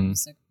here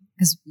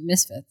because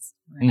Misfits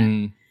were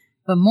in it.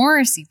 But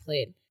Morrissey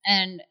played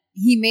and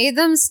he made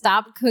them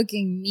stop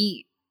cooking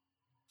meat.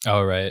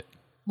 Oh, right.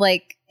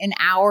 Like an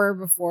hour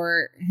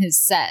before his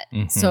set.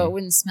 So it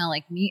wouldn't smell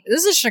like meat.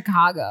 This is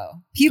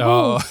Chicago.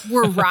 People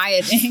were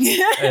rioting.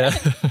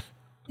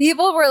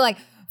 People were like,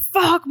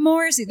 fuck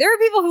Morrissey. There are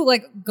people who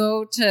like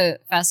go to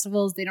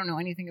festivals. They don't know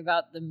anything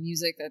about the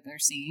music that they're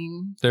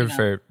singing. They're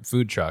for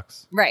food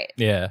trucks. Right.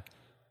 Yeah.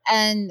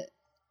 And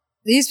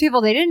these people,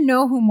 they didn't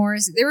know who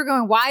Morrissey. They were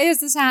going, why is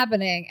this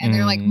happening? And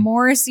they're like,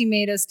 Morrissey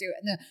made us do it.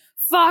 And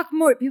fuck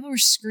more. People were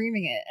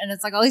screaming it. And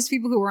it's like all these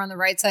people who were on the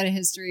right side of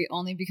history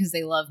only because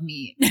they love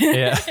meat.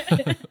 Yeah.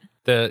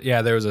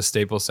 There was a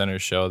Staples Center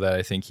show that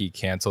I think he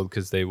canceled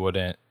because they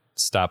wouldn't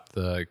stop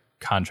the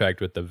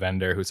contract with the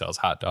vendor who sells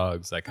hot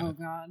dogs.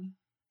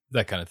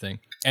 That kind of thing.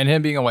 And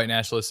him being a white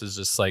nationalist is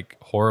just like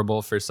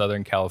horrible for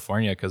Southern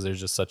California because there's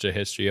just such a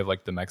history of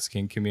like the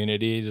Mexican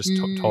community just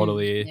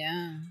totally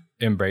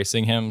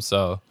embracing him.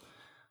 So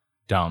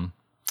dumb.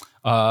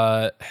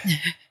 I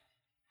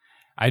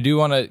do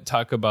want to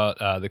talk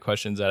about the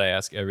questions that I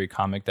ask every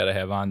comic that I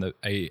have on.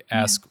 I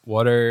ask,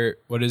 what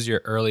is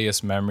your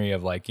earliest memory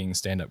of liking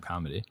stand-up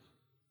comedy?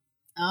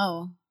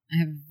 Oh, I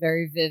have a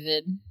very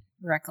vivid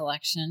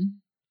recollection.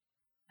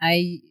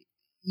 I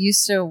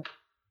used to...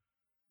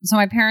 So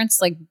my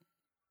parents like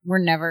were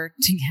never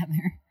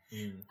together.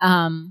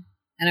 And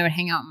I would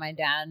hang out with my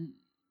dad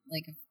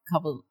like a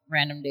couple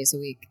random days a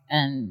week.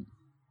 And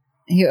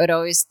he would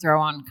always throw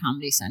on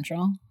Comedy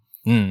Central.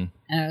 And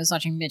I was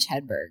watching Mitch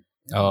Hedberg.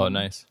 Oh,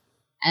 nice.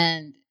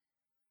 And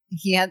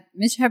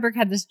Mitch Hedberg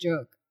had this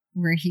joke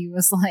where he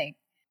was like,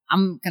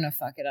 I'm going to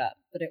fuck it up.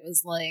 But it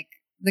was like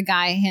the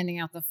guy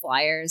handing out the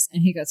flyers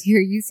and he goes, here,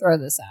 you throw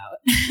this out.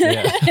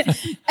 Yeah.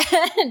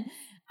 And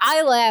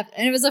I laughed,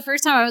 and it was the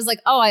first time I was like,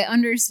 oh, I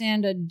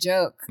understand a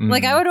joke.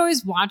 Like, I would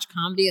always watch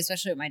comedy,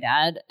 especially with my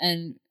dad,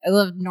 and I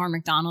loved Norm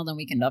Macdonald on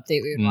Weekend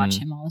Update. We would watch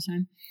him all the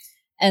time.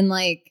 And,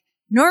 like,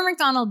 Norm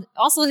Macdonald,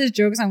 also his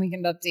jokes on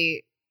Weekend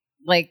Update,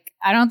 like,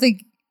 I don't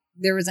think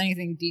there was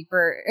anything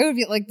deeper. It would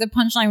be, like, the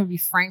punchline would be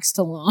Frank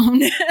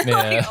Stallone.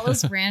 Like, all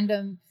this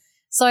random.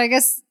 So I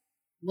guess,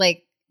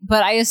 like,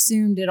 but I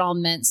assumed it all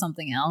meant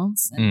something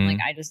else. And like,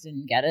 I just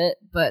didn't get it.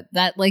 But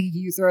that, like,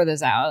 you throw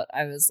this out,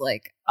 I was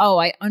like, oh,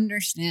 I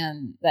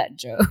understand that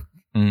joke.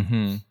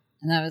 And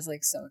I was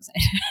like, so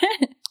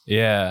excited.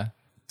 Yeah.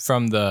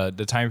 From the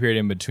time period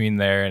in between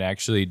there and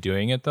actually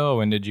doing it though,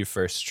 when did you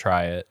first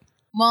try it?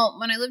 Well,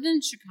 when I lived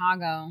in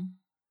Chicago,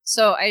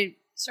 so I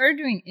started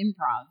doing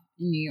improv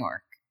in New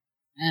York.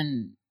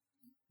 And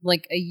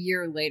like a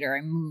year later,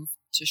 I moved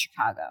to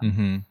Chicago.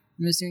 I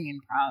was doing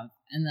improv.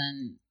 And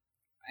then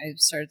I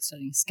started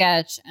studying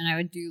sketch, and I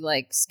would do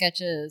like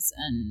sketches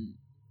and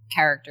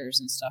characters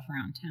and stuff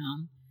around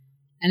town.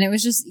 And it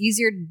was just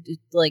easier to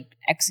like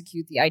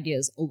execute the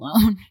ideas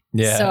alone.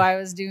 Yeah. So I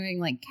was doing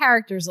like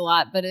characters a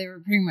lot, but they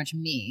were pretty much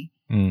me.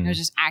 I was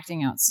just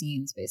acting out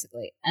scenes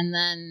basically. And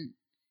then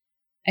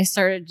I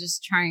started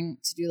just trying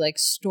to do like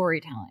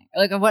storytelling,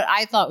 like what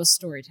I thought was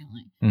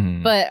storytelling.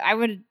 But I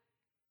would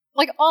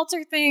like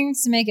alter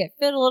things to make it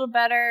fit a little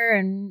better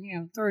and, you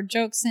know, throw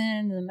jokes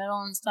in the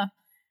middle and stuff.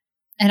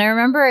 And I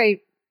remember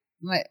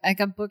I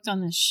got booked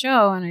on this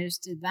show and I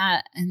just did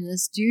that. And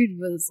this dude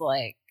was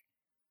like,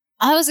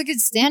 oh, that was a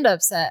good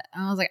stand-up set.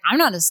 And I was like, I'm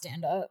not a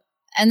stand-up.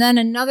 And then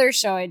another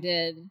show I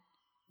did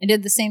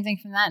the same thing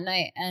from that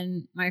night.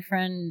 And my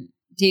friend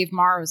Dave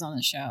Marr was on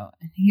the show.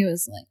 And he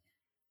was like,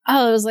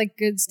 oh, it was like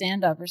good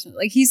stand-up or something.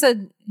 Like he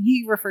said,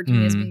 he referred to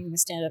me as being the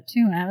stand-up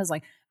too. And I was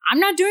like, I'm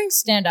not doing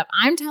stand-up.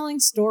 I'm telling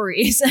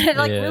stories.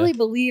 And I really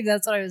believed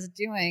that's what I was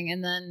doing.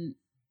 And then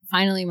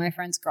finally my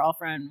friend's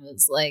girlfriend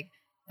was like,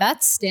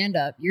 that's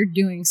stand-up. You're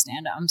doing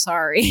stand-up. I'm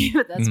sorry,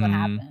 but that's what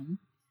happened.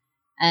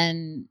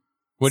 And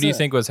what do you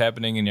think was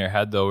happening in your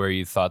head though, where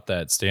you thought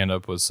that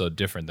stand-up was so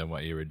different than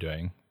what you were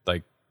doing?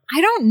 Like,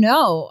 I don't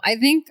know. I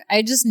think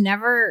I just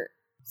never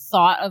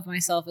thought of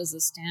myself as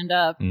a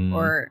stand-up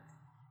or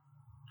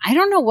I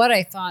don't know what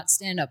I thought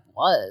stand-up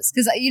was.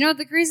 Because,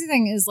 the crazy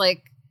thing is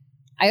like,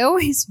 I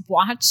always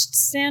watched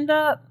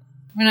stand-up.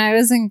 When I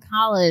was in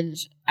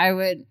college, I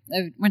went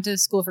to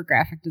school for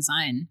graphic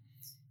design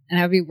and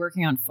I would be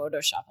working on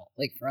Photoshop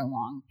like for a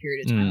long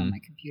period of time on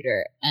my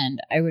computer. And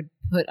I would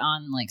put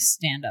on like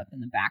stand-up in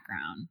the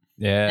background.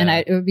 Yeah. And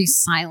it would be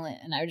silent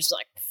and I would just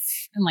like,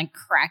 and like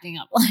cracking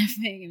up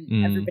laughing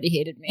and everybody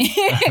hated me.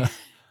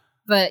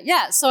 But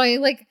yeah, so I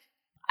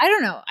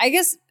don't know. I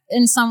guess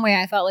in some way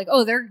I thought like,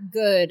 oh, they're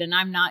good and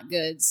I'm not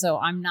good. So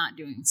I'm not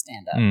doing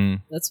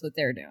stand-up. That's what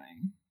they're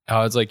doing.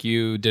 Oh, it's like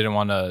you didn't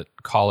want to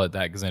call it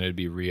that because then it'd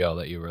be real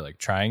that you were like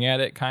trying at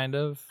it kind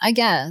of. I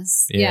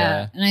guess.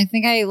 Yeah. And I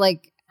think I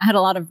had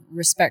a lot of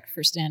respect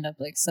for stand-up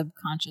like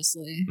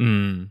subconsciously.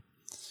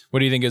 What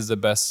do you think is the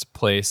best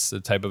place,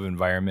 the type of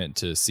environment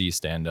to see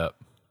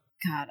stand-up?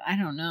 God, I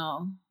don't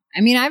know.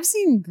 I mean, I've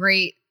seen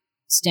great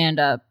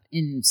stand-up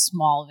in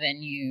small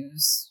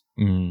venues,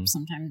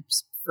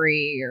 sometimes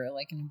free or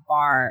like in a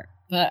bar.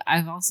 But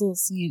I've also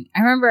I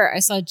remember I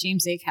saw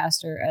James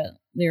Acaster at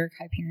Lyric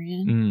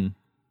Hyperion.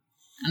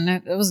 And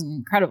it was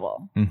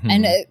incredible.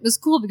 And it was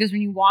cool because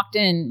when you walked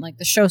in, like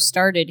the show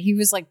started, he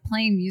was like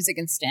playing music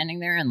and standing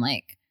there and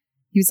like,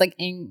 he was like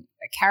in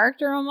a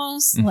character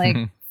almost, like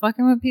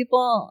fucking with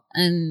people.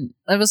 And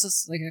that was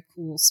just like a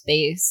cool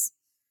space.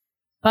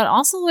 But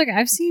also like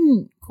I've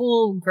seen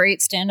cool,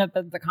 great stand up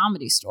at the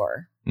Comedy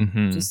Store,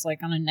 just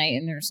like on a night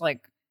and there's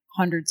like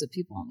hundreds of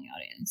people in the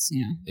audience,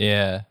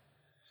 Yeah.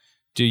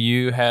 Do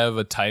you have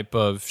a type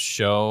of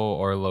show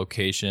or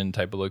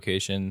type of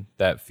location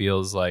that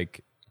feels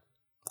like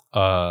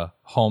a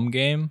home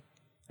game,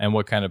 and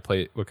what kind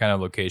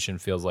of location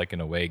feels like an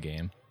away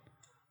game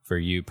for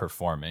you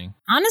performing?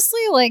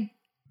 Honestly, like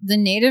the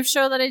native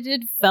show that I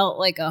did felt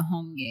like a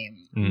home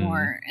game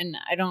more, and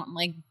I don't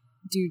like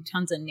do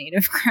tons of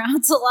native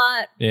crowds a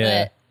lot.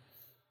 Yeah, but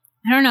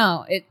I don't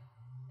know.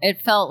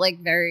 It felt like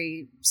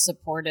very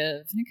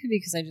supportive, and it could be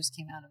because I just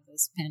came out of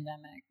this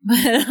pandemic.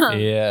 But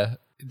yeah,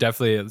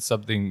 definitely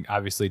something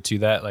obviously to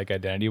that, like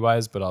identity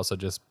wise, but also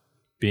just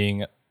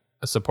being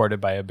supported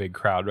by a big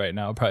crowd right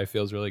now probably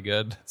feels really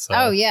good. So,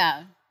 oh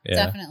yeah,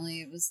 definitely.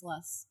 It was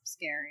less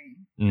scary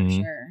for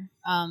sure.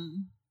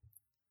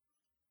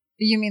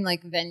 You mean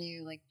like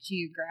venue, like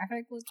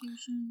geographic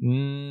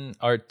location?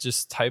 Or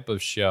just type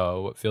of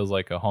show. What feels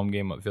like a home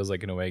game? What feels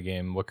like an away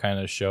game? What kind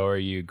of show are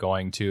you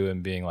going to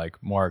and being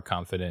like more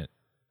confident?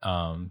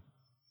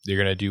 You're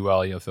gonna do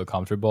well. You'll feel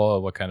comfortable. Or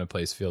what kind of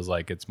place feels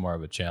like it's more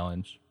of a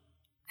challenge?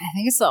 I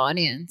think it's the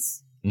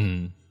audience.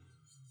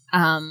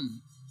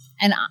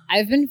 And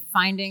I've been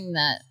finding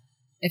that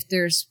if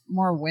there's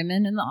more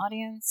women in the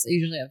audience, I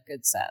usually have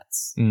good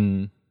sets.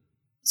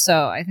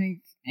 So I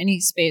think any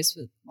space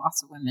with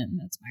lots of women,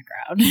 that's my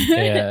crowd.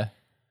 Yeah.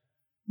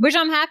 Which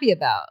I'm happy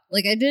about.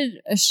 Like I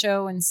did a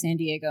show in San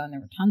Diego and there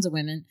were tons of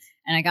women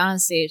and I got on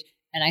stage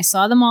and I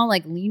saw them all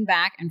like lean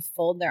back and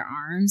fold their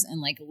arms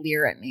and like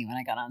leer at me when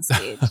I got on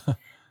stage.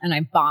 And I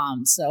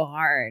bombed so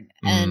hard.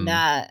 And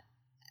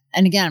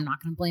again, I'm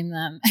not going to blame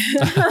them.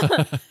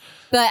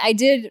 But I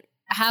did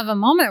have a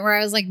moment where I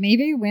was like,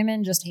 maybe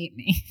women just hate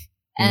me.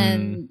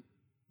 And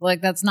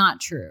like, that's not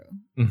true.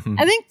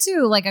 I think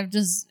too, like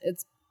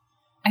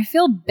I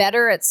feel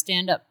better at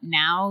stand up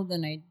now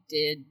than I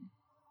did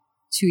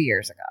 2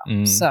 years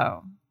ago.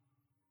 So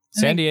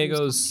San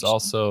Diego's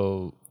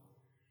also,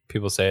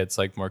 people say it's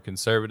like more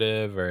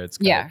conservative or it's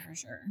for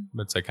sure.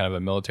 It's like kind of a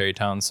military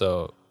town.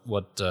 So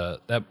what do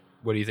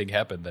you think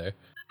happened there?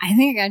 I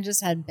think I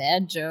just had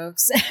bad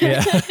jokes.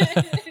 Yeah.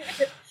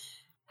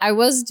 I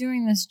was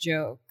doing this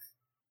joke.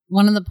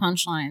 One of the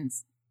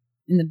punchlines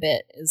in the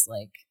bit is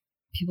like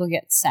people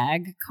get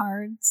SAG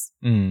cards.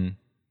 And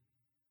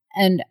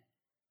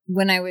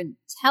when I would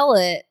tell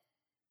it,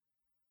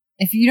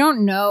 if you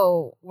don't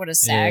know what a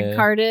SAG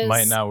card is,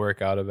 might not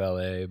work out of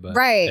LA, but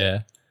right.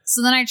 Yeah.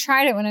 So then I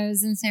tried it when I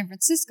was in San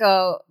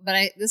Francisco,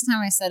 but this time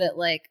I said it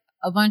like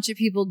a bunch of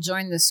people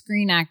joined the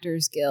Screen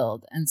Actors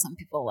Guild and some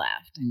people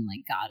laughed and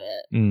like got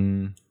it.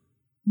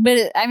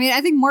 But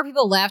I think more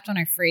people laughed when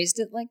I phrased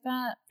it like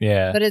that.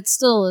 Yeah. But it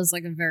still is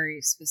like a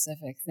very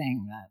specific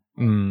thing that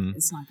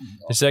it's not going to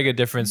go. It's like a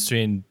difference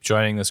between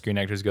joining the Screen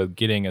Actors Guild.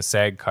 Getting a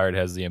SAG card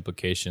has the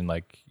implication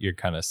like you're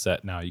kind of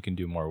set now. You can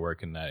do more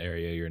work in that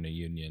area. You're in a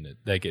union.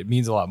 It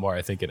means a lot more,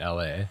 I think, in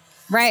LA.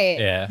 Right.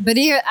 Yeah. But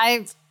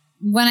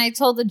when I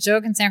told the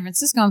joke in San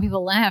Francisco and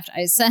people laughed,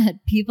 I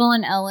said, people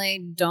in LA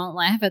don't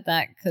laugh at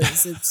that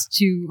because it's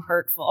too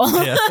hurtful.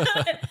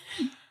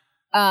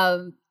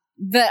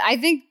 But I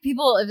think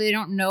people, if they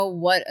don't know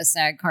what a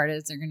SAG card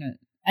is, they're going to,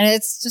 and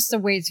it's just a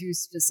way too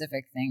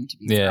specific thing to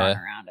be thrown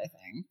around, I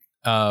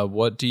think.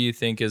 What do you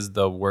think is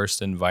the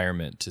worst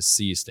environment to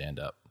see stand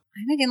up?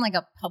 I think in like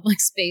a public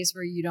space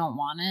where you don't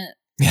want it.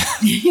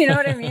 You know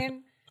what I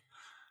mean?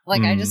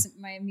 Like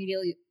my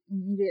immediate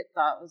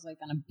thought was like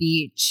on a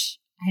beach.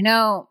 I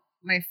know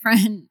my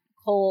friend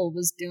Cole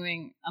was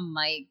doing a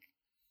mic.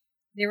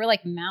 They were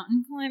like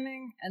mountain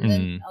climbing and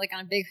then like on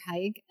a big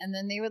hike. And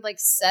then they would like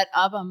set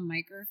up a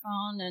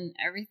microphone and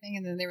everything.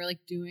 And then they were like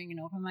doing an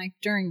open mic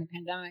during the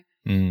pandemic.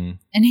 And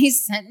he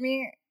sent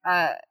me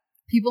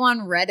people on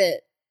Reddit.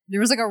 There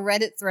was like a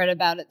Reddit thread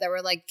about it that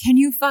were like, can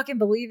you fucking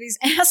believe these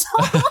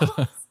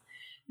assholes?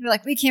 They're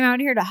like, we came out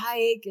here to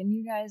hike and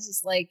you guys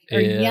just like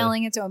are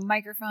yelling into a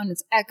microphone.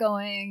 It's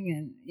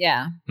echoing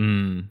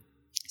and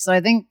So I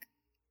think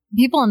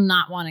people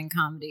not wanting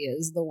comedy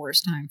is the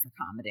worst time for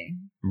comedy.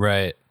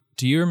 Right.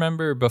 Do you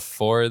remember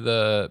before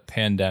the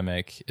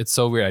pandemic? It's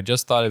so weird. I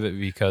just thought of it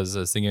because I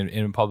was thinking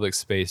in a public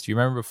space. Do you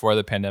remember before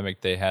the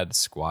pandemic they had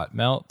Squat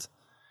Melt?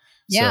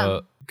 Yeah.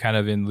 So kind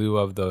of in lieu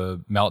of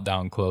the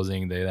Meltdown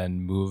closing, they then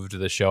moved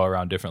the show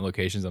around different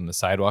locations on the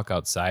sidewalk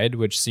outside,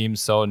 which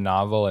seems so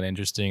novel and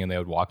interesting. And they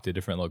would walk to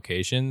different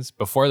locations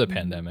before the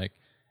pandemic.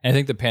 And I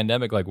think the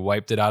pandemic like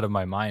wiped it out of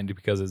my mind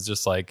because it's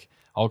just like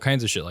all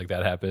kinds of shit like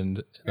that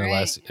happened in the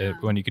last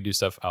when you could do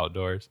stuff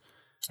outdoors.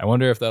 I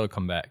wonder if that'll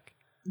come back.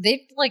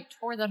 They like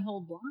tore that whole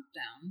block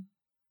down.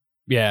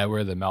 Yeah,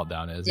 where the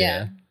Meltdown is.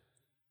 Yeah.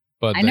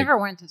 But I never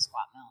went to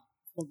Squat Melt,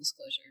 full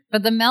disclosure.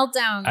 But the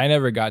Meltdown. I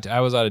never got to. I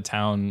was out of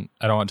town.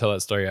 I don't want to tell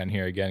that story on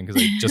here again because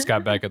I just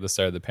got back at the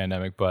start of the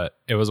pandemic. But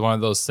it was one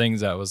of those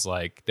things that was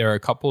like, there were a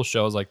couple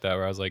shows like that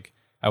where I was like,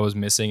 I was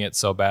missing it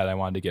so bad. I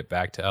wanted to get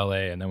back to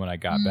LA. And then when I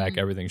got back,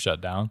 everything shut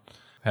down.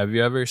 Have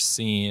you ever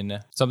seen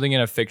something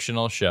in a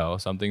fictional show,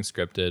 something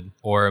scripted,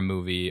 or a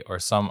movie, or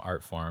some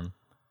art form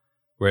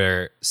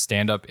where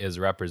stand-up is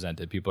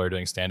represented? People are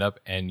doing stand-up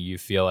and you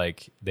feel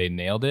like they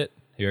nailed it.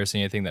 Have you ever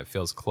seen anything that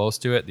feels close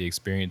to it, the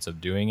experience of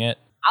doing it?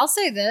 I'll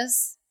say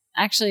this.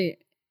 Actually,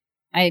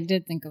 I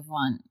did think of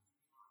one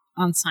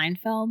on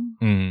Seinfeld.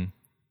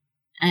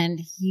 And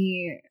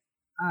he,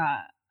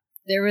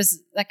 there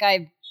was that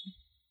guy,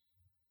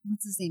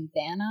 what's his name?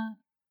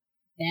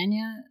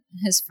 Banya,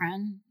 his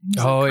friend.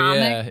 Oh,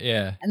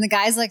 yeah. And the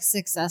guy's like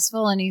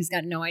successful and he's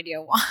got no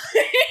idea why.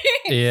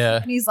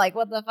 Yeah. And he's like,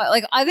 what the fuck?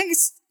 Like, I think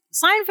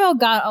Seinfeld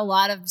got a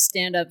lot of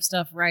stand-up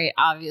stuff right,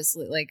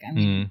 obviously. Like, I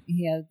mean,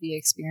 he had the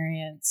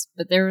experience.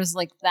 But there was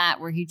like that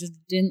where he just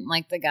didn't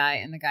like the guy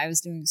and the guy was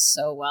doing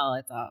so well,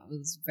 I thought it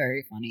was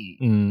very funny.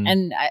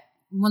 And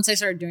once I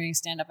started doing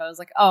stand-up, I was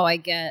like, oh,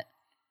 I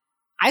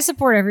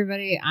support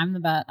everybody. I'm the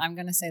best. I'm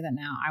going to say that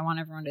now. I want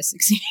everyone to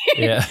succeed.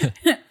 Yeah.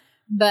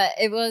 But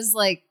it was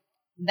like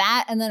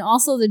that. And then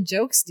also the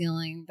joke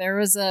stealing. There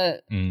was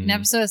an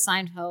episode of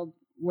Seinfeld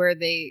where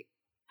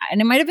and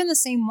it might have been the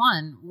same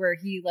one where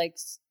he like,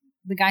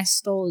 the guy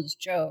stole his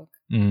joke.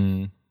 I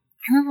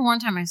remember one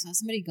time I saw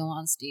somebody go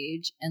on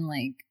stage and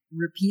like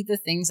repeat the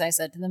things I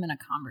said to them in a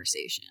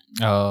conversation.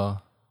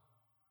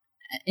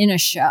 In a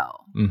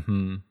show.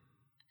 And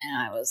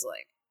I was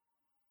like,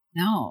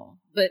 no.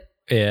 But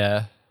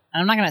yeah.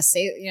 I'm not going to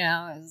say,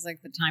 it's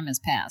like the time has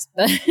passed.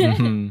 But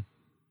and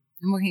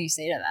what can you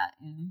say to that?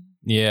 You know?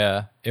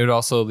 Yeah. It would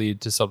also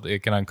lead to something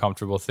like an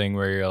uncomfortable thing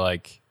where you're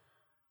like,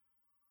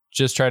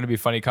 just try to be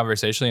funny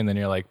conversationally, and then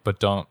you're like, but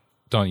don't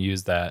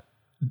use that.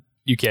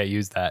 You can't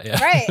use that.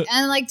 Yeah. Right.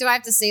 And like, do I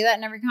have to say that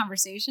in every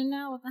conversation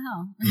now? What the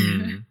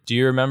hell? Do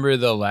you remember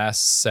the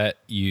last set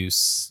you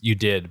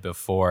did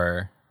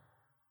before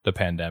the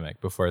pandemic,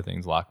 before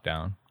things locked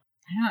down?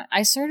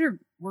 I started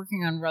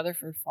working on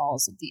Rutherford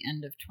Falls at the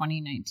end of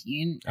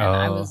 2019, and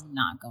I was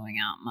not going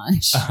out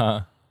much.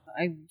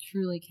 I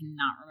truly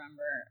cannot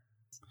remember.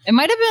 It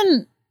might have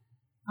been,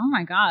 oh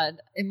my God,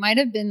 it might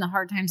have been the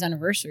Hard Times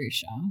Anniversary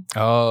show.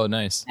 Oh,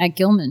 nice. At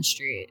Gilman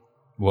Street.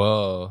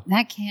 Whoa.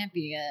 That can't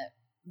be it.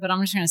 But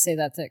I'm just going to say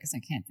that's it because I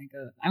can't think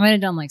of it. I might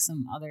have done like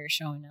some other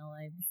show in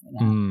LA before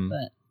that.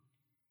 But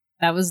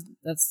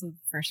that's the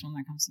first one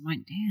that comes to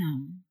mind.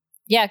 Damn.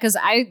 Yeah, because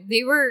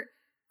they were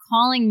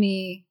calling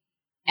me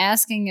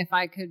asking if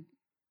I could,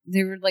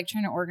 they were like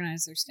trying to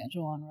organize their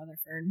schedule on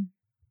Rutherford.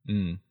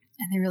 And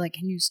they were like,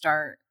 can you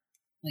start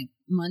like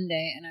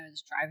Monday? And I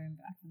was driving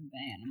back from the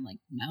Bay and I'm like,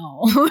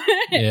 no.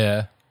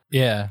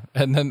 Yeah.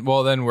 And then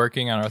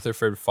working on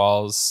Rutherford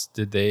Falls,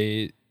 did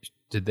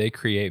they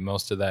create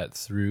most of that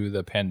through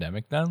the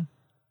pandemic then?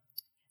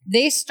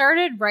 They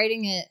started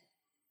writing it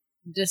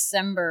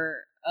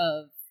December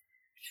of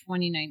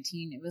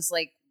 2019. It was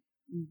like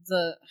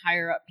the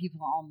higher up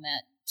people all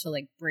met to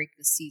like break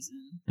the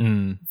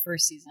season,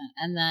 first season.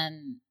 And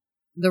then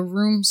The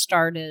Room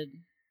started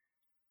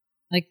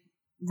like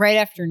right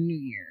after New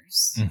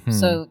Year's. Mm-hmm.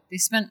 So they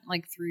spent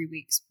like 3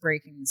 weeks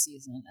breaking the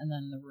season, and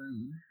then The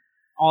Room,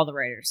 all the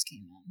writers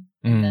came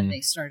in, and then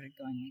they started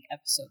going like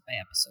episode by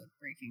episode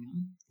breaking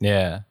them.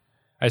 Yeah.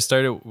 I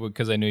started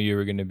because I knew you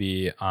were going to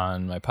be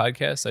on my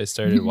podcast. I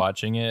started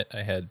watching it.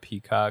 I had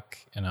Peacock,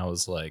 and I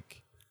was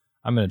like,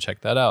 I'm going to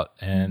check that out.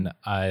 And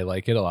I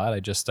like it a lot. I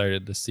just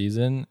started the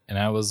season, and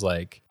I was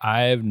like,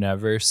 I've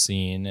never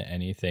seen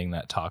anything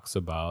that talks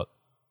about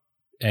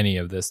any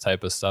of this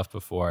type of stuff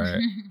before.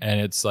 And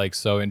it's like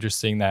so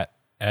interesting that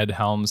Ed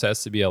Helms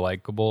has to be a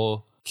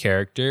likable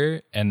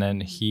character, and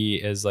then he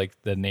is like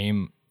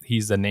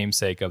he's the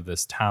namesake of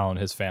this town.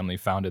 His family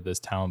founded this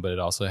town, but it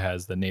also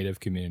has the native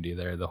community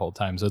there the whole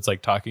time. So it's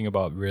like talking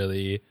about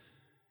really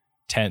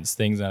tense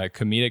things on a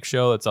comedic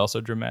show that's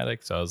also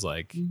dramatic. So I was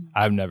like,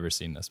 I've never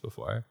seen this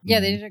before. Yeah,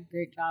 they did a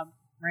great job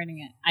writing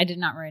it. I did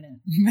not write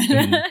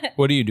it.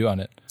 What do you do on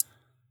it?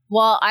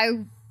 Well,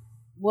 I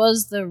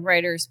was the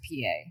writer's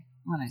PA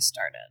when I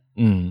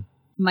started.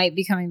 Might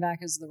be coming back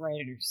as the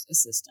writer's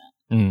assistant.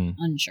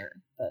 Unsure,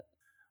 but.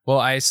 Well,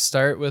 I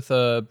start with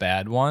a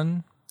bad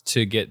one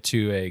to get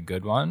to a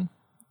good one.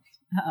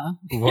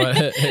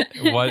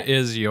 What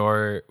is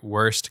your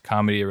worst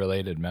comedy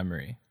related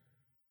memory?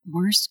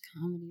 Worst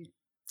comedy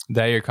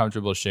that you're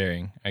comfortable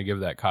sharing? I give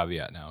that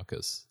caveat now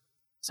because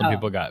some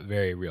people got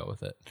very real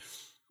with it.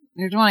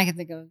 There's one I can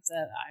think of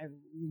that I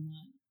will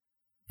not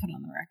put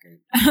on the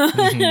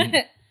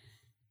record.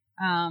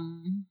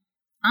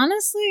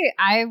 Honestly,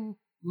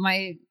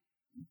 my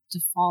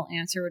default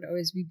answer would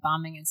always be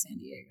bombing in San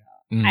Diego.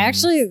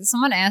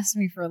 Someone asked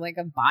me for like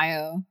a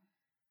bio,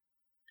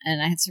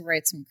 and I had to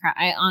write some crap.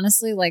 I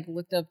honestly like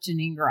looked up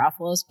Janeane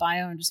Garofalo's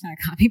bio and just kind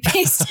of copy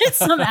pasted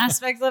some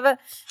aspects of it.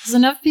 There's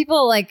enough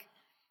people like,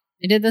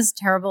 I did this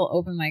terrible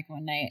open mic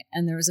one night,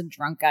 and there was a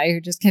drunk guy who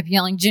just kept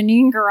yelling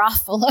Janeane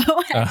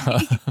Garofalo at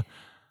me.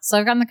 So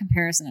I've gotten the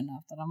comparison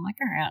enough that I'm like,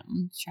 all right,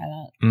 let's try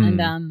that.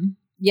 And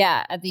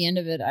yeah, at the end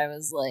of it, I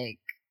was like,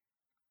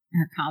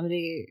 her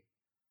comedy,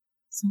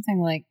 something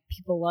like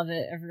people love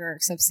it everywhere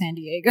except San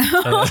Diego.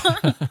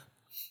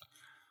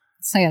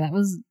 So yeah, that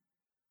was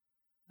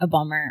a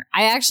bummer.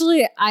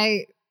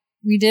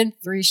 We did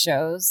 3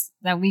 shows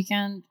that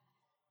weekend,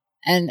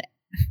 and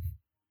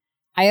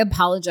I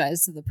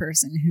apologized to the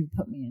person who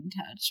put me in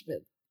touch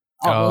with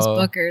all those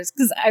bookers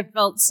because I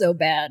felt so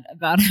bad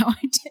about how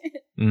I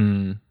did.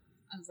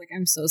 I was like,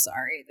 I'm so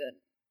sorry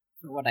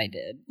for what I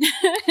did.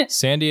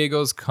 San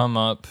Diego's come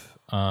up.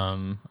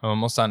 I'm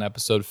almost on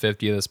episode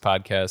 50 of this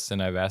podcast,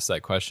 and I've asked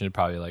that question to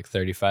probably like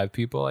 35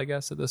 people, I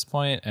guess, at this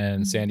point.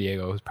 And San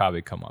Diego has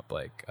probably come up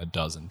like a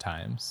dozen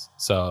times.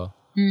 So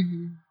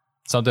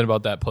something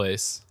about that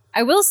place.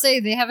 I will say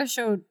they have a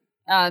show.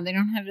 They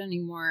don't have it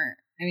anymore.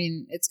 I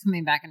mean, it's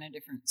coming back in a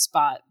different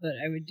spot, but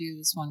I would do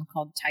this one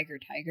called Tiger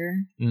Tiger,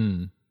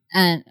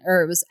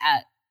 or it was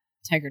at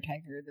Tiger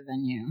Tiger, the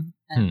venue,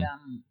 and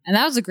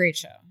that was a great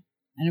show.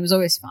 And it was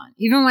always fun.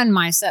 Even when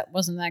my set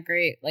wasn't that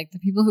great, like the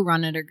people who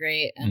run it are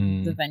great,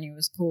 and the venue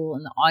was cool,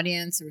 and the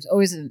audience, there was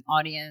always an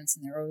audience,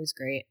 and they were always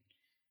great.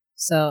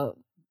 So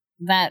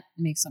that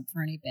makes up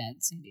for any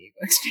bad San Diego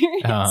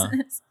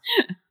experiences.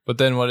 But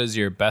then what is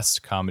your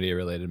best comedy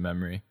related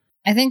memory?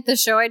 I think the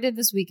show I did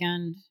this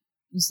weekend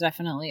was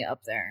definitely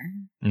up there.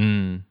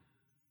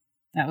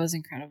 That was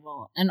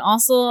incredible. And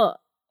also,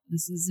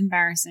 this is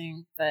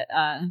embarrassing, but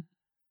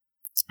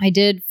I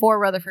did for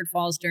Rutherford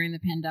Falls during the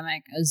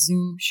pandemic a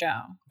Zoom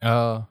show.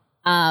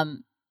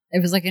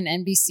 It was like an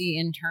NBC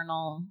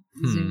internal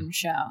Zoom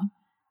show,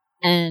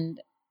 and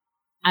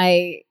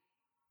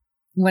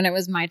when it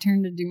was my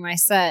turn to do my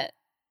set,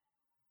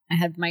 I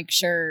had Mike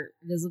Schur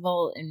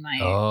visible in my.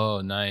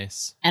 Oh,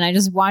 nice! And I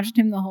just watched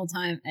him the whole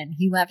time, and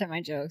he laughed at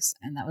my jokes,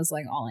 and that was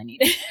like all I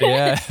needed.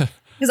 Yeah.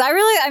 Because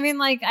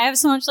I have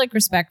so much like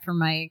respect for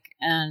Mike,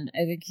 and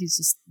I think he's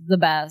just the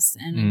best,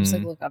 and I just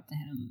like look up to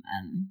him,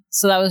 and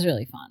so that was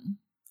really fun.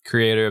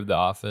 Creator of The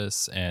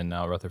Office and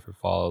now Rutherford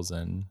Falls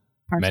and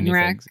Parks many and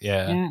Rec. things.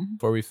 Yeah.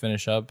 Before we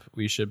finish up,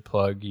 we should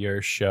plug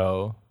your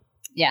show.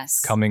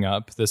 Yes. Coming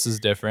up. This is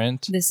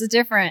different.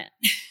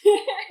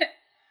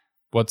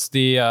 What's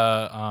the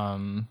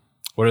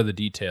what are the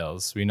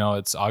details? We know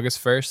it's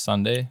August 1st,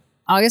 Sunday.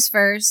 August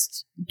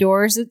 1st,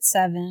 doors at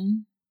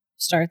 7.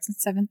 Starts at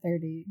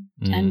 7:30.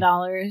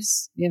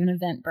 $10. We have an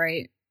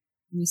Eventbrite.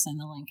 We send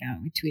a link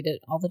out. We tweet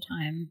it all the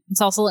time. It's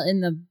also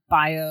in the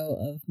bio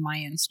of my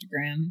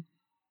Instagram.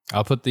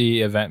 I'll put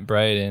the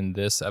Eventbrite in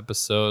this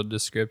episode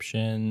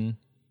description.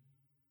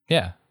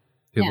 Yeah.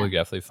 People will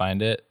definitely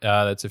find it.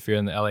 That's if you're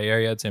in the LA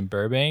area. It's in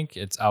Burbank.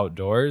 It's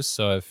outdoors.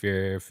 So if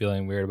you're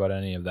feeling weird about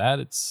any of that,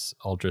 it's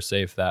ultra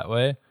safe that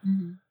way.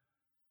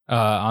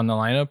 On the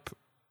lineup,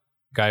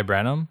 Guy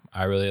Branum,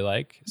 I really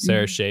like.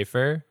 Sarah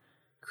Schaefer.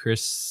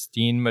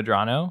 Christine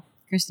Medrano.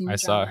 I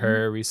saw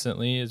her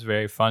recently. Is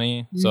very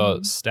funny.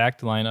 So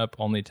stacked lineup,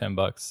 only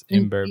 $10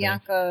 in Burbank.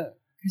 Bianca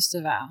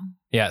Cristoval.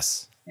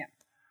 Yes. Yeah.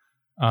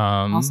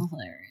 Also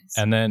hilarious.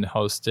 And then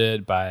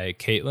hosted by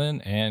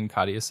Caitlin and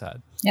Kadi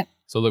Assad. Yep.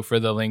 So look for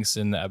the links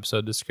in the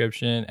episode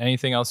description.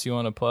 Anything else you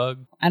want to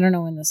plug? I don't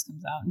know when this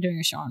comes out. I'm doing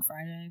a show on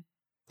Friday.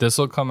 This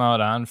will come out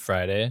on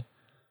Friday.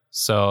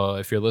 So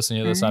if you're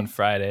listening to this on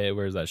Friday,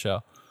 where's that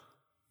show?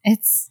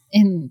 It's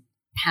in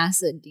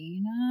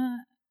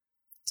Pasadena.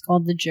 It's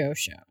called The Joe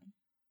Show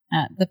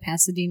at the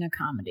Pasadena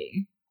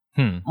Comedy.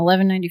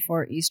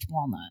 1194 East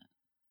Walnut.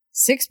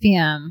 6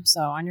 p.m.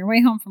 So on your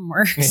way home from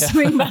work,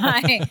 swing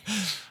by.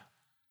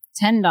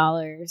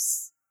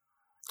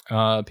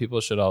 $10.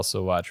 People should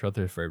also watch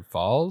Rutherford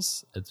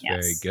Falls. It's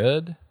very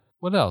good.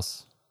 What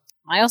else?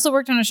 I also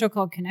worked on a show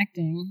called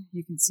Connecting.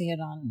 You can see it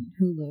on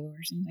Hulu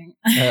or something.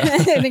 I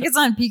think it's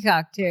on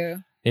Peacock too.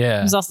 Yeah.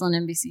 It was also an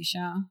NBC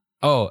show.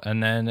 Oh,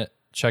 and then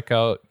check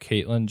out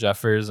Caitlin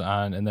Jeffers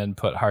and then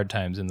put Hard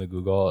Times in the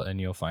Google and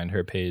you'll find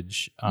her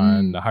page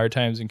on the Hard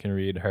Times and can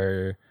read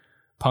her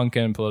punk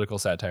and political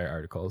satire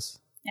articles.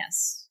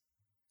 Yes.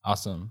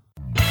 Awesome.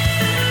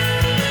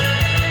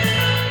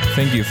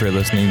 Thank you for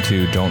listening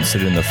to Don't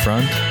Sit in the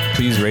Front.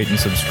 Please rate and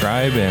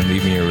subscribe and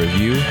leave me a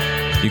review.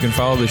 You can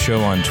follow the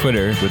show on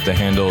Twitter with the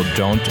handle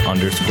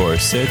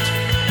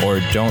don't_sit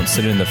or Don't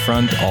Sit in the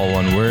Front, all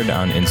one word,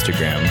 on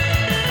Instagram.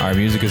 Our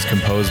music is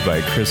composed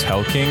by Chris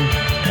Helking,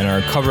 and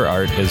our cover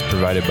art is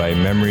provided by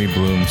Memory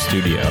Bloom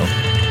Studio.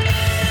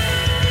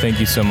 Thank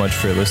you so much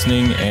for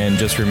listening, and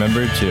just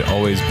remember to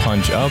always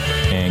punch up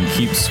and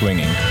keep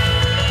swinging.